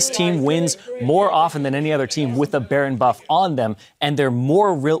Baron. This team wins more often than any other team with a Baron buff on them, and they're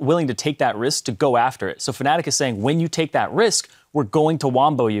more willing to take that risk to go after it. So Fnatic is saying, when you take that risk, we're going to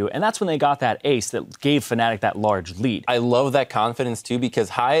wombo you. And that's when they got that ace that gave Fnatic that large lead. I love that confidence, too, because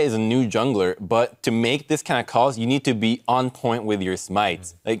Haya is a new jungler, but to make this kind of calls, you need to be on point with your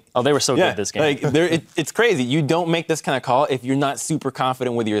smites. Like, oh, they were so good this game. Like, it's crazy. You don't make this kind of call if you're not super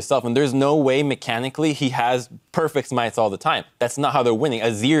confident with yourself. And there's no way mechanically he has perfect smites all the time. That's not how they're winning.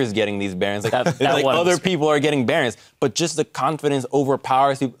 Azir is getting these Barons. Like, other people are getting Barons, but just the confidence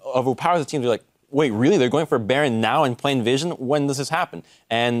overpowers the teams. They're like, wait, really? They're going for Baron now in plain vision? When does this happen?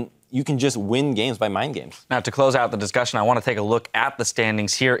 And you can just win games by mind games. Now, to close out the discussion, I want to take a look at the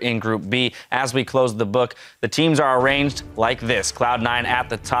standings here in Group B. As we close the book, the teams are arranged like this. Cloud9 at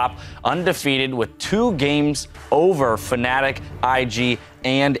the top, undefeated with 2 games over Fnatic, IG,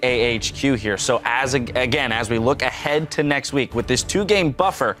 and AHQ here. So as we look ahead to next week with this 2-game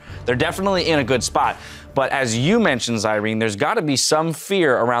buffer, they're definitely in a good spot. But as you mentioned, Zyrene, there's got to be some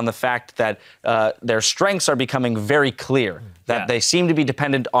fear around the fact that their strengths are becoming very clear, that they seem to be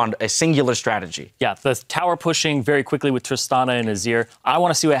dependent on a singular strategy. Yeah, the tower pushing very quickly with Tristana and Azir. I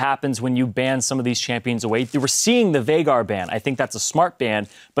want to see what happens when you ban some of these champions away. You were seeing the Veigar ban. I think that's a smart ban,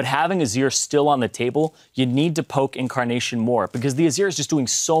 but having Azir still on the table, you need to poke Incarnation more, because the Azir is just doing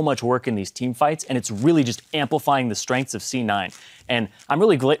so much work in these team fights, and it's really just amplifying the strengths of C9. And I'm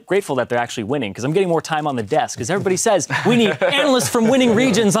really grateful that they're actually winning, because I'm getting more time on the desk, because everybody says we need analysts from winning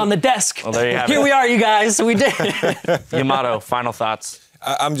regions on the desk. Well, there you have Here it. we are, you guys. We did. Yamato, final thoughts.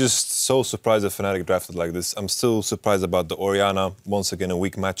 I'm just so surprised that Fnatic drafted like this. I'm still surprised about the Orianna. Once again, a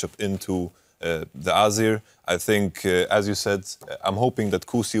weak matchup into the Azir. I think, as you said, I'm hoping that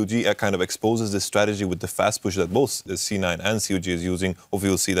CoolCOG kind of exposes this strategy with the fast push that both C9 and COG is using. Hopefully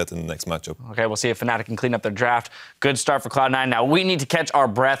we'll see that in the next matchup. Okay, we'll see if Fnatic can clean up their draft. Good start for Cloud9. Now we need to catch our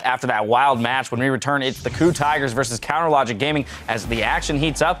breath after that wild match. When we return, it's the Coup Tigers versus Counterlogic Gaming as the action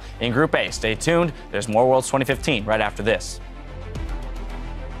heats up in Group A. Stay tuned. There's more Worlds 2015 right after this.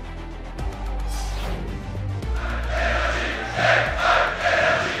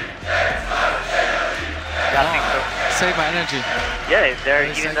 Save my energy. Yeah, they're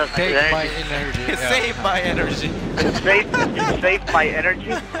eating us. Take my energy. Save my energy. Save my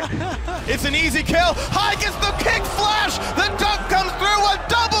energy. It's an easy kill. High gets the kick flash. The dunk comes through. A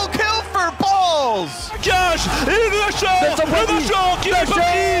double kill for Balls. Cache et le Vachon qui n'est pas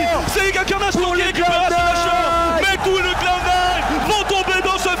pris. C'est les gars qui en a pour les Vachon. Mais tous les Cloud9 vont tomber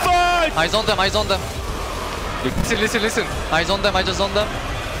dans ce fight. Eyes on them, eyes on them. Listen. Eyes on them, I just on them.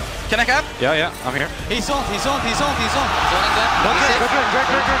 Can I cap? Yeah, I'm here. He's on. Zoning them.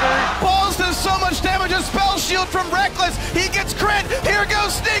 Balls does so much damage. A spell shield from Rekkles. He gets crit. Here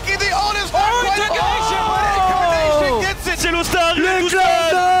goes Sneaky. The ult is not quite Incamation gets it. C'est YellOwStaR, les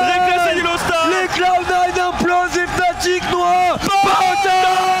Cloud9. Rekkles et YellOwStaR. Les Cloud9 implosent les Fnatic noirs.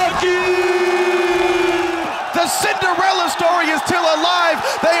 Pataki. YellOwStaR is still alive.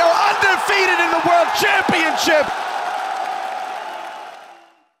 They are undefeated in the World Championship.